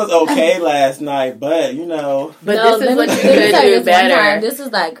mean, it was okay last night, but you know. But no, this is what you could do better. This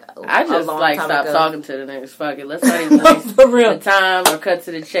is like I just stop talking to the niggas. Fuck it. Let's not even waste for real the time or cut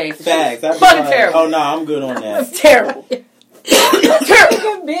to the chase. Facts. Fucking terrible. Oh no, I'm good on that. It's terrible. He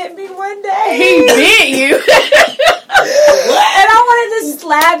bit me one day. He bit you. And I wanted to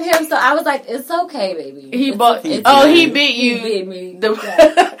slap him, so I was like, "It's okay, baby." He bit you. He bit me. I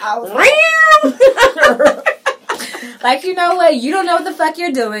was like, you know what? You don't know what the fuck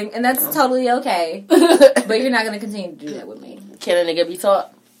you're doing, and that's totally okay. But you're not gonna continue to do that with me. Can a nigga be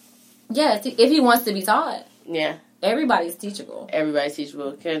taught? Yeah, if he wants to be taught. Yeah. Everybody's teachable. Everybody's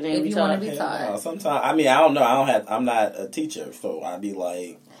teachable. Can they if be you taught? want to be taught. No, sometimes, I mean, I don't know. I'm not a teacher, so I'd be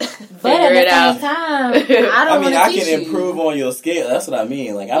like. But at the same time, I mean, I can improve on your skill. That's what I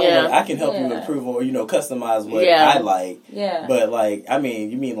mean. Like, I can help you improve or customize what I like. Yeah. But like, I mean,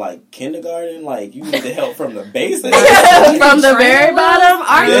 you mean like kindergarten? Like, you need the help from the basics, from the very bottom.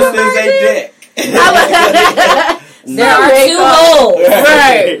 Are you a dick? There are two holes.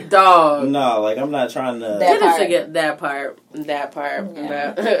 Right, dog. No, like I'm not trying to. That part.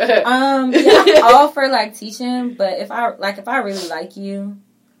 Yeah. I'm all for like teaching, but if I really like you,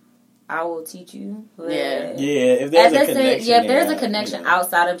 I will teach you. But if there's a connection. If there's a connection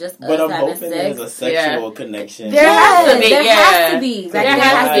outside of just us having sex. There's a sexual connection. There has to be. There has to be. Like, there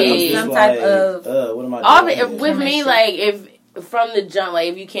has to be some type of. What am I doing? With me, like if. From the jump, like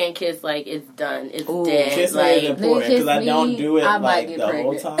if you can't kiss, like it's done, it's dead. Kissing like is important because I don't do it like the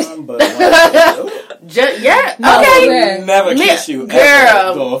whole time. But okay, never kiss you,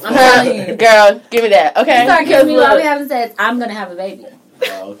 girl. Girl, give me that. Okay, you start kissing me while we having sex. I'm gonna have a baby.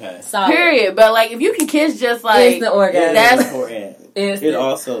 Oh, okay. Sorry. Period. But like if you can kiss, just like it's the orgasm. That's important. It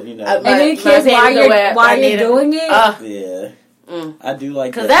also, and then kiss while you're doing it. Yeah. I do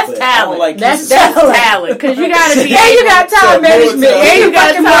like because that's talent. Like that's talent. Because you gotta be. And you got time management. And you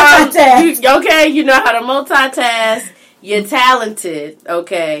got multitask. Okay, you know how to multitask. You're talented.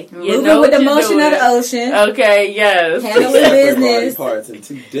 Okay, you know with the motion of the ocean. Okay, yes. Handling business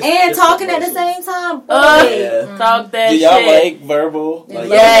and talking at the same time. Talk that shit. Do y'all like verbal? Like,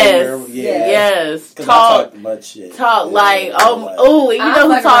 yes. Yes. Talk much shit. Talk like you know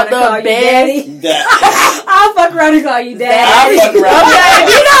who talk the best? I'll fuck around and call you daddy. I'll fuck around. Okay,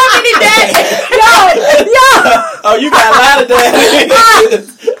 you know how many daddy? Yo. Oh, you got a lot of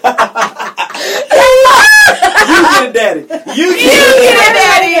daddies. You get a daddy. You get a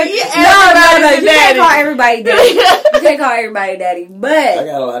daddy. No. You can't call everybody daddy. You can't call everybody daddy. But I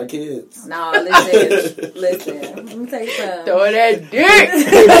got a lot of kids. No, listen. Let me tell you something. Throw that dick.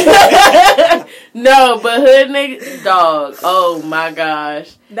 No, but hood niggas, dog. Oh my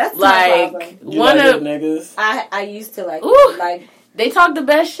gosh. That's like one of niggas. I used to like they talk the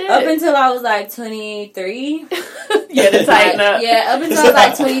best shit. Up until I was like 23. Yeah, to tighten up. Yeah, up until I was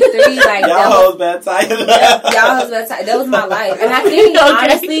like 23. Like, y'all hoes bad tighten up. Y'all hoes bad tighten. That was my life. And I think,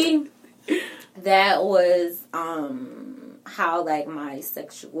 honestly, that was how, like, my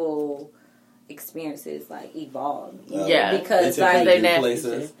sexual experiences, like, evolved. Yeah. Because, like,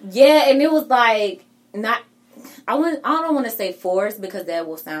 places. Yeah, and it was, like, not... I don't want to say forced because that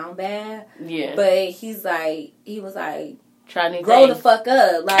will sound bad. Yeah. But he was like... Grow the fuck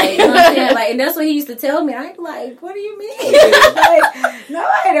up, like, you know what I'm saying? Like, and that's what he used to tell me. I'd be like, "What do you mean? Like,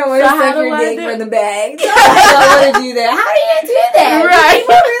 nobody don't want to suck your dick from the bag. Nobody don't want to do that. How do you do that? Right?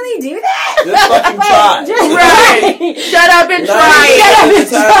 Do people really do that? Just fucking try. Right? Shut up and try.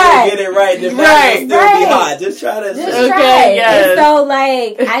 Try. Get it right. The bag will still be hot. Just try that. Just try. Yes. And so,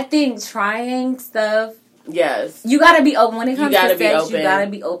 like, I think trying stuff. Yes. You gotta be open when it comes to sex. You gotta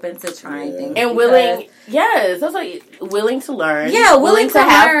be open to trying things and willing. Yes, that's like willing to learn. Yeah, willing to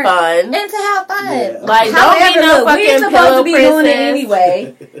have fun and to have fun. Yeah. Like, don't be no fucking we ain't supposed to be princess. doing it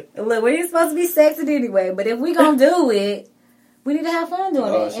anyway. Look, we ain't supposed to be sexing anyway. But if we gonna do it, we need to have fun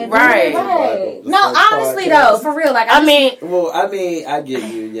doing it. And right. No, honestly though, for real. Like, I mean, I get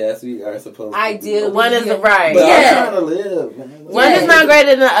you. Yes, we are supposed to. I do. One is right. But I'm trying to live, man. One is not greater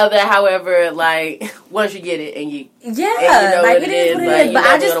than the other. However, like, once you get it and you. Yeah, and you know like, what it is what it is. But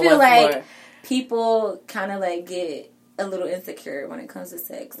I just feel like more. People kind of like get a little insecure when it comes to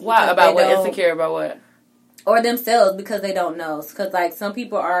sex. Why? About what? Insecure about what? Or themselves because they don't know. Because, like, some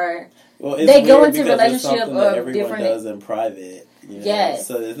people are... Well, they go into relationship of different... does in private. You know? Yes.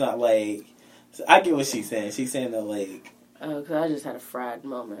 So it's not like... So I get what she's saying. She's saying that, like... Oh, because I just had a fried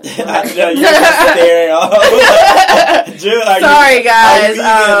moment. I know, you're just staring off. Sorry, guys.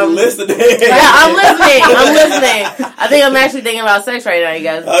 Are you listening? Yeah, I'm listening. I think I'm actually thinking about sex right now, you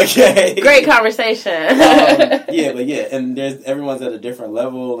guys. Okay. Great conversation. And everyone's at a different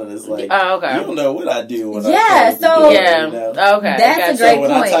level, and it's like, oh, okay. You don't know what I do when okay. That's a great point.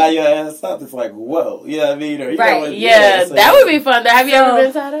 When I tie your ass up, it's like, whoa, you know what I mean? Or, that would be fun. Have you ever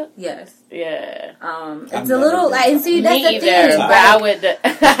been tied up? Yes. Yeah. It's a little like, and see, that's the thing. But I would.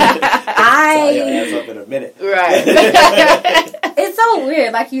 Tie your ass up in a minute. Right. It's so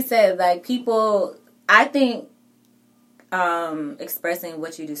weird, like you said. Like, people, I think, expressing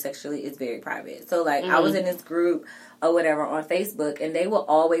what you do sexually is very private. So, like, I was in this group or whatever on Facebook, and they will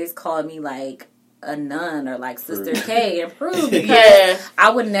always call me like a nun or like Sister K and Prue because I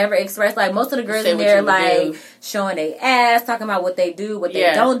would never express, like, most of the girls in there like showing their ass, talking about what they do, what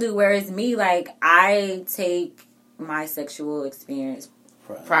they don't do, whereas me, like, I take my sexual experience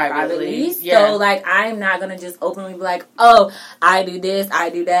privately. So, like, I'm not going to just openly be like, oh, I do this, I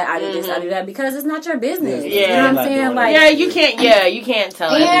do that, I do this, I do that, because it's not your business. Yeah. You know what I'm saying? Like, you can't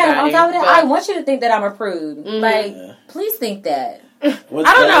tell everybody. And on top of that, I want you to think that I'm a prude. Like, please think that. I don't know.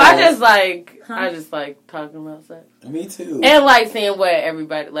 I just like talking about sex. Me too. And like seeing what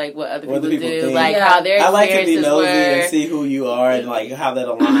everybody, like what other people do, think. like how their experiences were. I like to be nosy and see who you are and like how that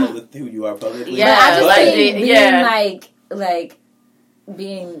aligns with who you are publicly. Yeah, I just think being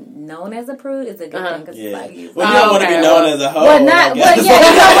being known as a prude is a good thing because it's like you. Well, you don't want to be known as a hoe. Well, not. Well, you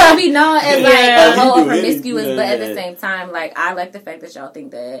don't want to be known as like a hoe or promiscuous, but at the same time, like I like the fact that y'all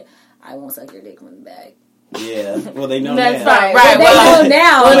think that I won't suck your dick from the back. Yeah, well, they know that's now. Fine. Right, they know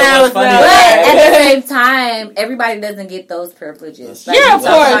now. Well, now it's but at the same time, everybody doesn't get those privileges. Like, of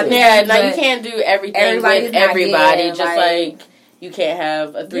course. Yeah, now you can't do everything with everybody. Just like you can't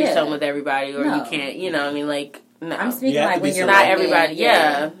have a threesome with everybody, or you can't. You know, I mean, like. No. I'm speaking like when you're not everybody.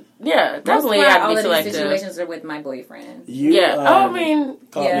 Yeah, definitely. All of these situations are with my boyfriend. I mean,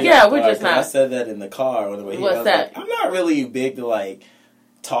 we're just not. I said that in the car on the way here. What's that? Like, I'm not really big to like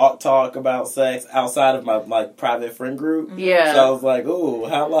talk about sex outside of my like private friend group. Yeah. So I was like, ooh,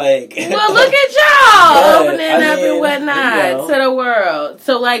 how like. Well, look at y'all opening up and whatnot to the world.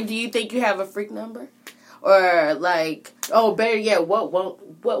 So, like, do you think you have a freak number, or like, oh, better yet, what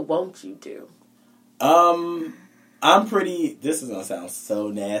won't you do? I'm pretty, this is going to sound so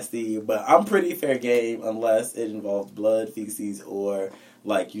nasty, but I'm pretty fair game unless it involves blood, feces, or,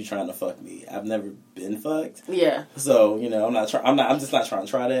 like, you trying to fuck me. I've never been fucked. Yeah. So, you know, I'm just not trying to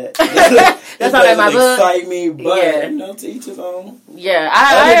try that. That's not in my book. Excite me, but, you know, to each his own. Yeah,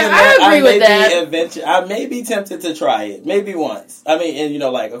 I agree with that. I may be tempted to try it. Maybe once. I mean, and, you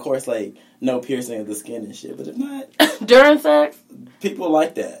know, like, of course, like, no piercing of the skin and shit, but if not. During sex? People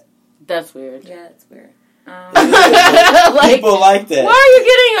like that. That's weird. Yeah, it's weird. Like, people like that. Why are you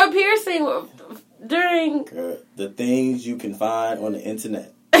getting a piercing during the things you can find on the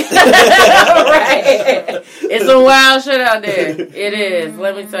internet? Right. It's some wild shit out there. It is.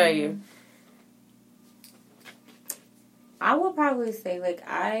 Let me tell you. I would probably say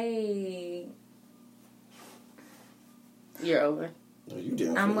you're over. No, you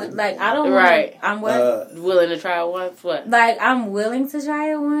down. I'm like I don't right. I'm willing to try it once. What? Like I'm willing to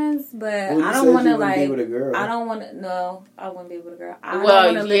try it once, but I don't want to like. Be with a girl. I don't want to. No, I wouldn't be with a girl.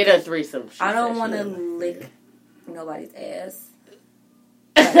 Well, you get a threesome. I don't want to lick nobody's ass.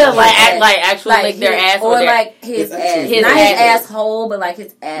 Like actually lick their ass, or like his ass, not his asshole, but like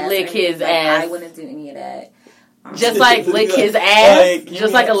his ass. Lick his ass. I wouldn't do any of that. Just like lick his ass,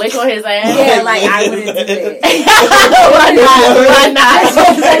 just like a lick on his ass. Yeah, like I wouldn't do it. Why not?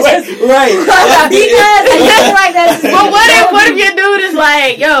 Right. Because like that. But what if your dude is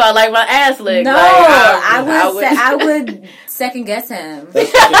like, yo, I like my ass licked? No, like, I would second guess him.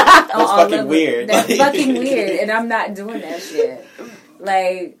 That's fucking weird. That's fucking weird, and I'm not doing that shit.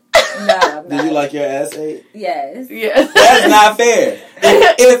 Like. No, do you like your ass ate? Yes. That's not fair.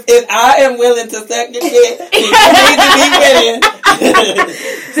 If I am willing to suck your dick, you need to be willing.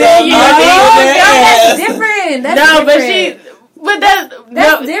 That's different.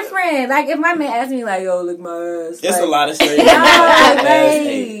 That's different. Like if my man asked me, like, "Yo, lick my ass," it's like, a lot of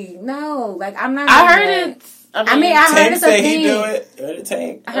straight. No, like I'm not. I heard it. I mean, I heard it's a thing. He do it.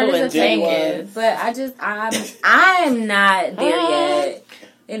 Tank. I heard it's a thing, but I'm not there yet.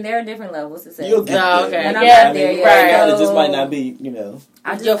 And there are different levels to say. You'll get there. Okay. And I'm not there yet. Right. It just might not be, you know.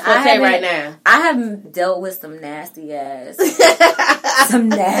 Your forte right now. I have dealt with some nasty ass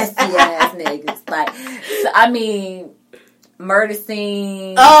niggas. Like, I mean, murder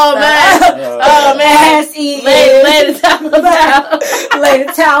scene. Oh man! Ass eating. Lay the towels out. Lay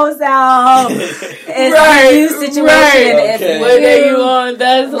the towels out. It's a new situation. Okay. What are you on?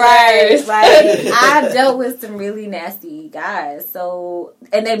 That's right. Like I've dealt with some really nasty guys. So,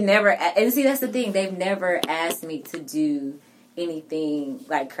 and they've never. And see, that's the thing. They've never asked me to do anything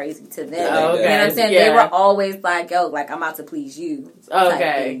like crazy to them. Oh, okay. You know what I'm saying? Yeah. They were always like, yo, like I'm out to please you.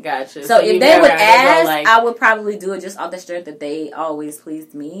 Okay, gotcha. So if they would ask, I would probably do it just off the strength that they always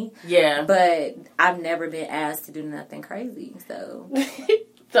pleased me. Yeah. But I've never been asked to do nothing crazy. So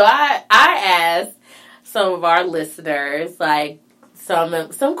So I asked some of our listeners like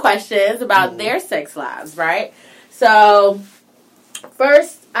some questions about their sex lives, right? So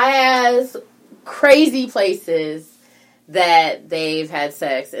first I asked crazy places that they've had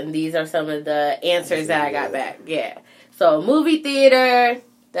sex, and these are some of the answers that I got back. Yeah. So movie theater,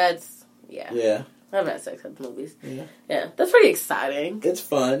 that's yeah. I've had sex at the movies. Yeah. That's pretty exciting. It's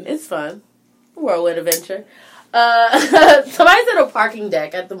fun. It's fun. Whirlwind adventure. Somebody's at a parking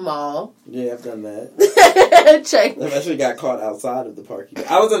deck at the mall. Yeah, I've done that. Check. I've actually got caught outside of the parking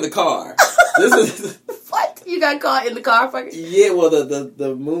deck. I was in the car. This is what? You got caught in the car fucking? Yeah, well,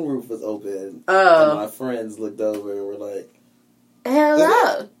 the moonroof was open. Oh. And my friends looked over and were like,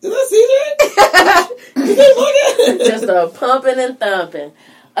 hello. Is that CJ? Just a pumping and thumping.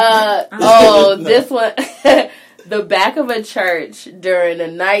 This one. The back of a church during a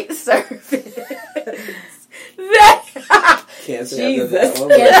night service. Can't say Jesus. I did that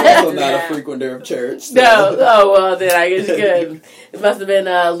one. I'm also not a frequenter of church. So. No. Oh, well, then I guess you could. It must have been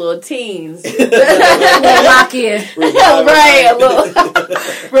little teens. Lock in. Right, a little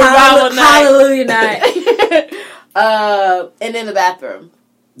revival night. Hallelujah night. And in the bathroom.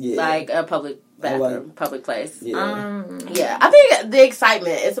 Yeah. Like a public bathroom, public place. Yeah. Yeah. I think the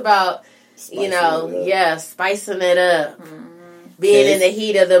excitement, it's about, spicing spicing it up. Being in the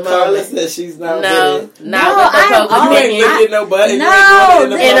heat of the moment. Carla says she's not not with the public opinion. You ain't licking nobody. No,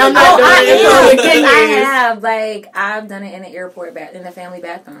 and I'm not doing it in public opinion. I have, I've done it in the airport, in the family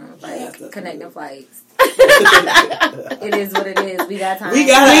bathroom, connecting flights. It is what it is. We got time. We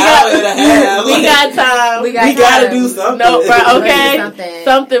got an hour and a half. We got time. We got to do something. No, okay.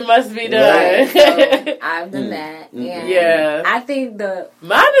 Something must be done. Right. So I've done that. And I think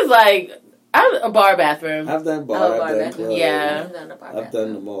mine is a bar bathroom. I've done bar. I've done club. Yeah. I've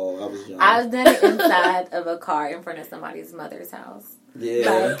done them all. I was young. I've done it inside of a car in front of somebody's mother's house.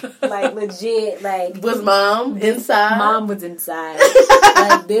 Yeah. Legit, was mom inside? Mom was inside.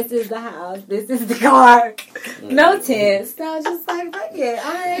 This is the house. This is the car. No tents. So I was just fuck it.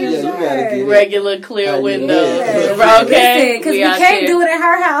 All right, sure. Regular clear windows. Yeah. Okay. Because we can't do it at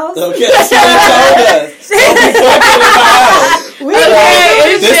her house. Okay, she told us. Don't be fucking in my house.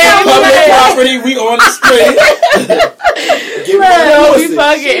 This is public property. We on the street. Give me that pussy.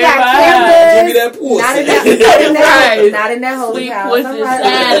 Give me that pussy. Not in that holy house. Pussy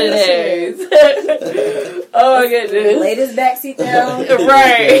Saturdays. Oh my goodness. Latest backseat down.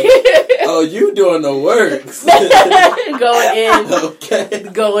 Right. Oh, you doing the works.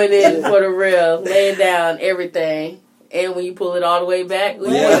 Going in for the real. Laying down everything. And when you pull it all the way back, all the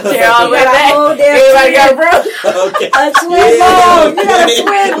way back, everybody got a bro. Okay. A twin long. You got a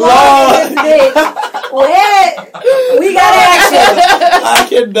twin long. What? We got action. I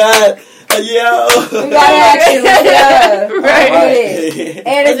cannot. Yo. We got action. Yeah. Right.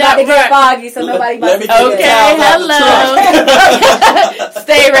 And it's about to get foggy, so nobody about to get okay, hello.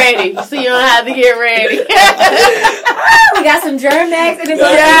 Stay ready, so you don't have to get ready. We got some Germ-X and it's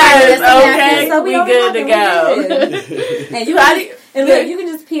okay. So we good to go. And you can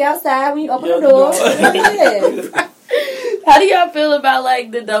just pee outside when you open the door. How do y'all feel about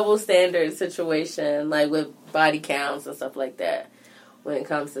the double standard situation, with body counts and stuff like that, when it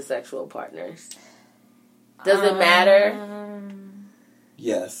comes to sexual partners? Does it matter?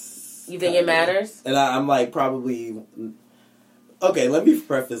 Yes. You think it matters? And I'm probably. Okay, let me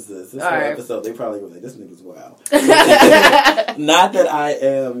preface this. This whole episode, they probably were like, this nigga's wild. Not that I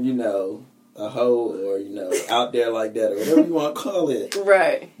am, a hoe or, out there like that or whatever you want to call it.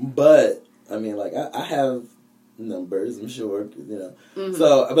 Right. But, I mean, I have numbers, I'm sure, Mm-hmm.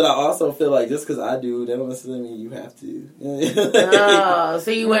 So, but I also feel just because I do, that don't necessarily mean you have to.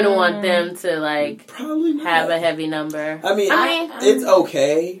 So you wouldn't want them to, probably not. Have a heavy number? I mean, it's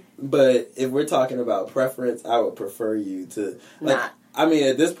okay, but if we're talking about preference, I would prefer you to, not. I mean,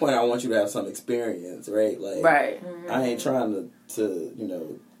 at this point, I want you to have some experience, right? Right. I ain't trying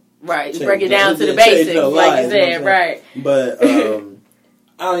to right, break it down to the basics, like you said, right. But, I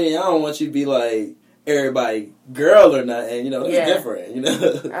don't want you to be everybody girl or nothing, it's different,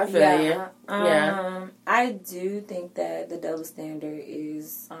 I feel you. Yeah. I do think that the double standard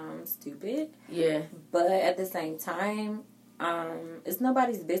is stupid. Yeah. But at the same time, it's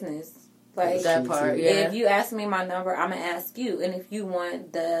nobody's business. That part, yeah. If you ask me my number, I'm going to ask you. And if you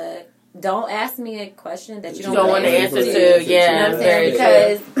want don't ask me a question that you don't want to answer to. Yeah. You know what I'm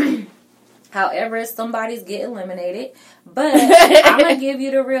saying? Because however, somebody's get eliminated. But I'm going to give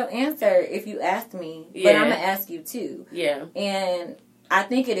you the real answer if you ask me. Yeah. But I'm going to ask you too. Yeah. And I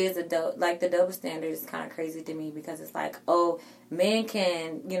think it is the double standard is kind of crazy to me because it's men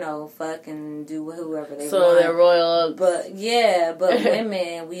can, fuck and do whoever they want. So they're royal. But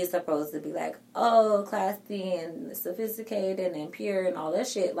women, we are supposed to be classy and sophisticated and pure and all that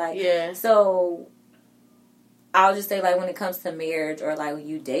shit. Yeah. So I'll just say, when it comes to marriage or, when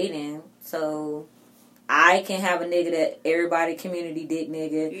you dating, so I can have a nigga that everybody community dick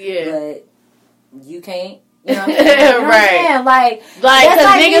nigga, but you can't. You know what I'm saying? You know right. Because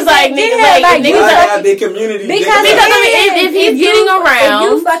niggas got a big community. Because if he's getting around, if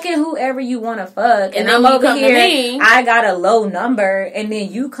you fucking whoever you want to fuck, and I'm over here, I got a low number, and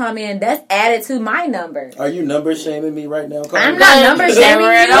then you come in, that's added to my number. Are you number shaming me right now? I'm not number shaming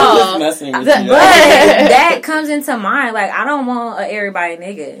at all. But that comes into mind. Like, I don't want a everybody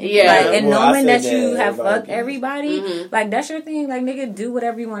nigga. Yeah. And knowing that you have fucked everybody, like, that's your thing. Like, nigga, do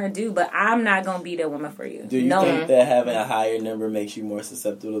whatever you want to do, but I'm not gonna be that woman for you. Do you think that having a higher number makes you more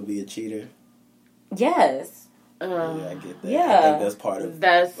susceptible to be a cheater? Yes. Yeah, I get that. Yeah. I think that's part of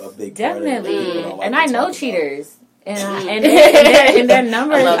a big definitely. Part of it. Like and I know cheaters. And their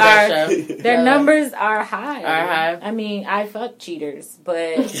numbers are high. I mean, I fuck cheaters,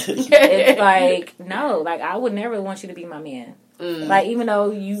 but it's like, no, like, I would never want you to be my man. Like, even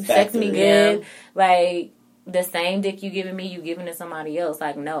though you sex me good, like, the same dick you giving me, you giving to somebody else.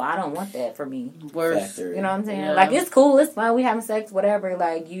 Like, no, I don't want that for me. Worse. You know what I'm saying? Yeah. Like, it's cool, it's fun, we having sex, whatever.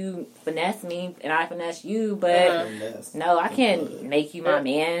 Like, you finesse me and I finesse you, but no, I can't make you my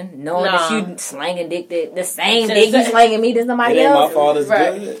man, knowing that you slanging dick, the same dick you slanging me to somebody else. It ain't my fault, it's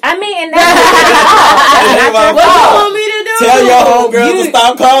good. I mean, and that's what you want me to do? Tell your homegirl to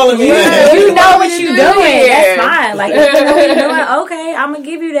stop calling me. You know what you're doing. That's fine. Like, if you know what you're doing, okay, I'm gonna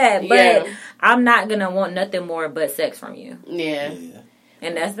give you that. But I'm not gonna want nothing more but sex from you. Yeah.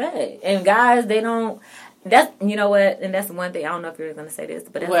 And that's that. And guys, they don't. That's, you know what? And that's one thing. I don't know if you were gonna say this,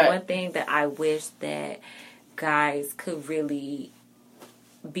 but that's one thing that I wish that guys could really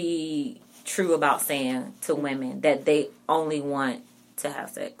be true about saying to women, that they only want to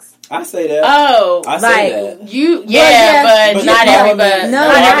have sex. I say that. Oh, I say that. You, but not everybody. No,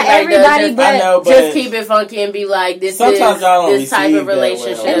 not everybody. But just keep it funky and be like, this is this type of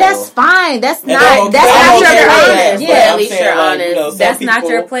relationship, and that's fine. That's not your honest. Yeah, at least you're honest. That's not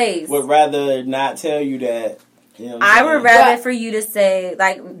your place. Would rather not tell you that. You know I would rather for you to say,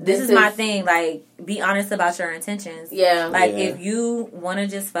 like, this is my thing. Like, be honest about your intentions. Yeah. Like, if you want to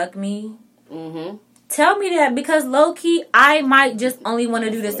just fuck me. Tell me that, because low key, I might just only want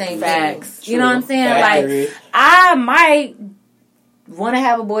to do the same thing. You know what I'm saying? Like, I might want to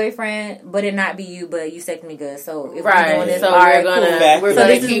have a boyfriend, but it not be you, but you sex me good. So if we're doing this, so we're gonna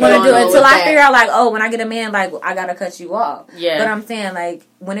this is what to do until I figure out, like, oh, when I get a man, like, I gotta cut you off. Yeah. But I'm saying, like,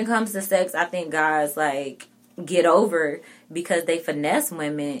 when it comes to sex, I think guys, like, get over because they finesse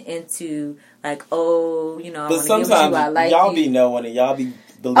women into, like, oh, you know, I want to give you, I like y'all you. Be knowing and y'all be.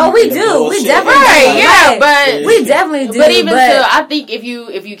 Oh, we do. We definitely but we definitely do. But even still, I think if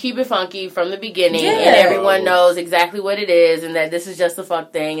you keep it funky from the beginning, and everyone knows exactly what it is, and that this is just a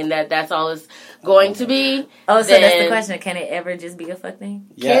fuck thing, and that's all it's going to be. Oh, so that's the question: can it ever just be a fuck thing?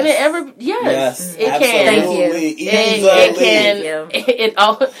 Yes. Can it ever? Yes, it can. Thank you. It can. It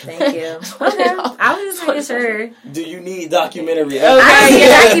all. Thank you. Okay, I was just making sure. Do you need documentary? Okay,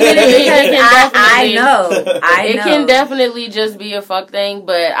 documentary. I know. It can definitely just be a fuck thing.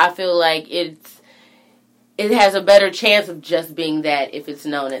 But I feel like it has a better chance of just being that if it's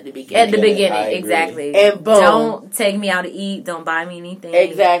known at the beginning. At the beginning, exactly. And boom. Don't take me out to eat. Don't buy me anything.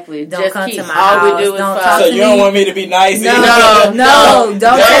 Exactly. Don't just come keep, to my house. All we do is fuck. So you don't want me to be nice? No.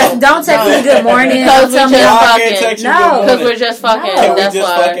 Don't text me good morning. Because we're just fucking. No. Because we're just fucking. Can That's we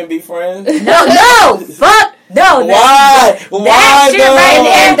just why. fucking be friends? No. Fuck. No, why? That shit right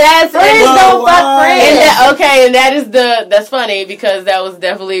there. And that's friends don't fuck friends. And that's funny because that was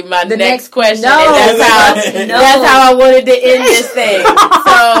definitely my next question. No, and that's how I wanted to end this thing.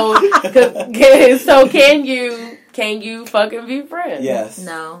 So can you fucking be friends? Yes.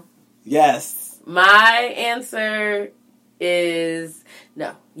 No. Yes. My answer is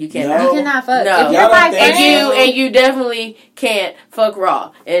no. You cannot. No. You cannot fuck. No. If you're my friend, and you definitely can't fuck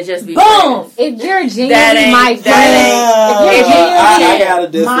raw and just be boom. Friends. If you're genuinely my friend, I gotta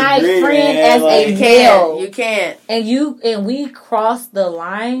disagree, my friend man. as a male, you can't. And we cross the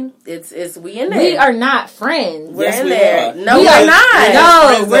line. It's we in there. We are not friends. We're in there. No, we are not.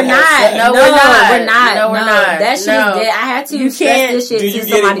 No, we're not. No, we're not. No, we're not. That shit is dead. I had to stress this shit. Do you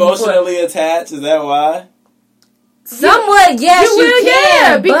get emotionally attached? Is that why? Somewhat, yes, you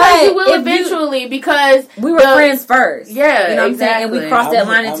can. Because you will eventually, because we were friends first. Yeah, you know what I'm saying? And we crossed that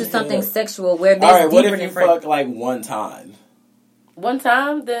line into something sexual where there's deeper than friends. What if you fuck like one time? One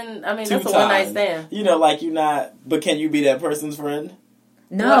time? Then, I mean, that's a one-night stand. You know, like you're not, but can you be that person's friend?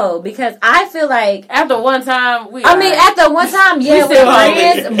 No, because I feel like after one time, after one time, yeah, we're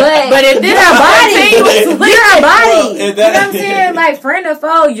friends. But if this you're a body. You know what I'm saying? Like, friend or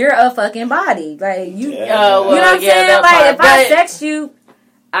foe, you're a fucking body. Like you, you know what I'm saying? Like, if I sex you,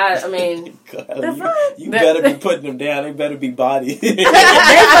 I mean, you better be putting them down. They better be bodies. They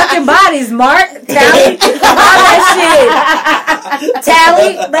fucking bodies, Mark. Tally, all that shit.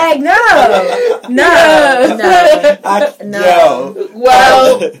 Tally, like no.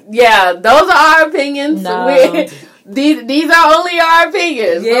 Well, yeah, those are our opinions. No. These are only our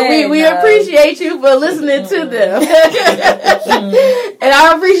opinions, but we appreciate you for listening to them, and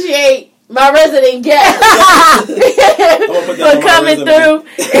I appreciate my resident guest for coming through.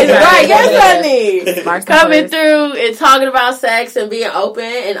 Coming through and talking about sex and being open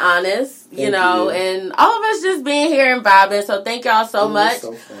and honest, you know, and all of us just being here and vibing. So thank y'all so much.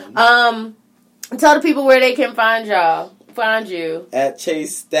 So tell the people where they can find you. At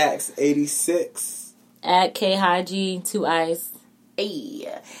Chase Stacks 86. At KHG 2 Ice. Hey.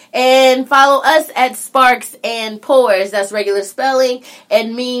 And follow us at Sparks and Pores. That's regular spelling.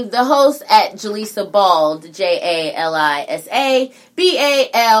 And me, the host, at Jalisa Bald. JALISA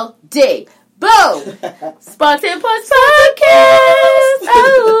BALD. Boom! Sparks and Pores Podcast.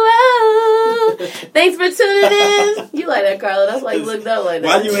 Oh. Thanks for tuning in. You like that, Carla? That's why you looked up like that.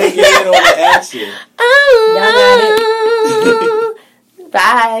 Why you ain't getting on the action? Oh.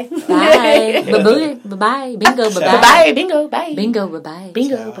 Bye. Bye. Bye. Bye. Bingo. Bye. Bye. Bingo. Bye. Bingo. Bye.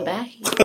 Bingo. Bye.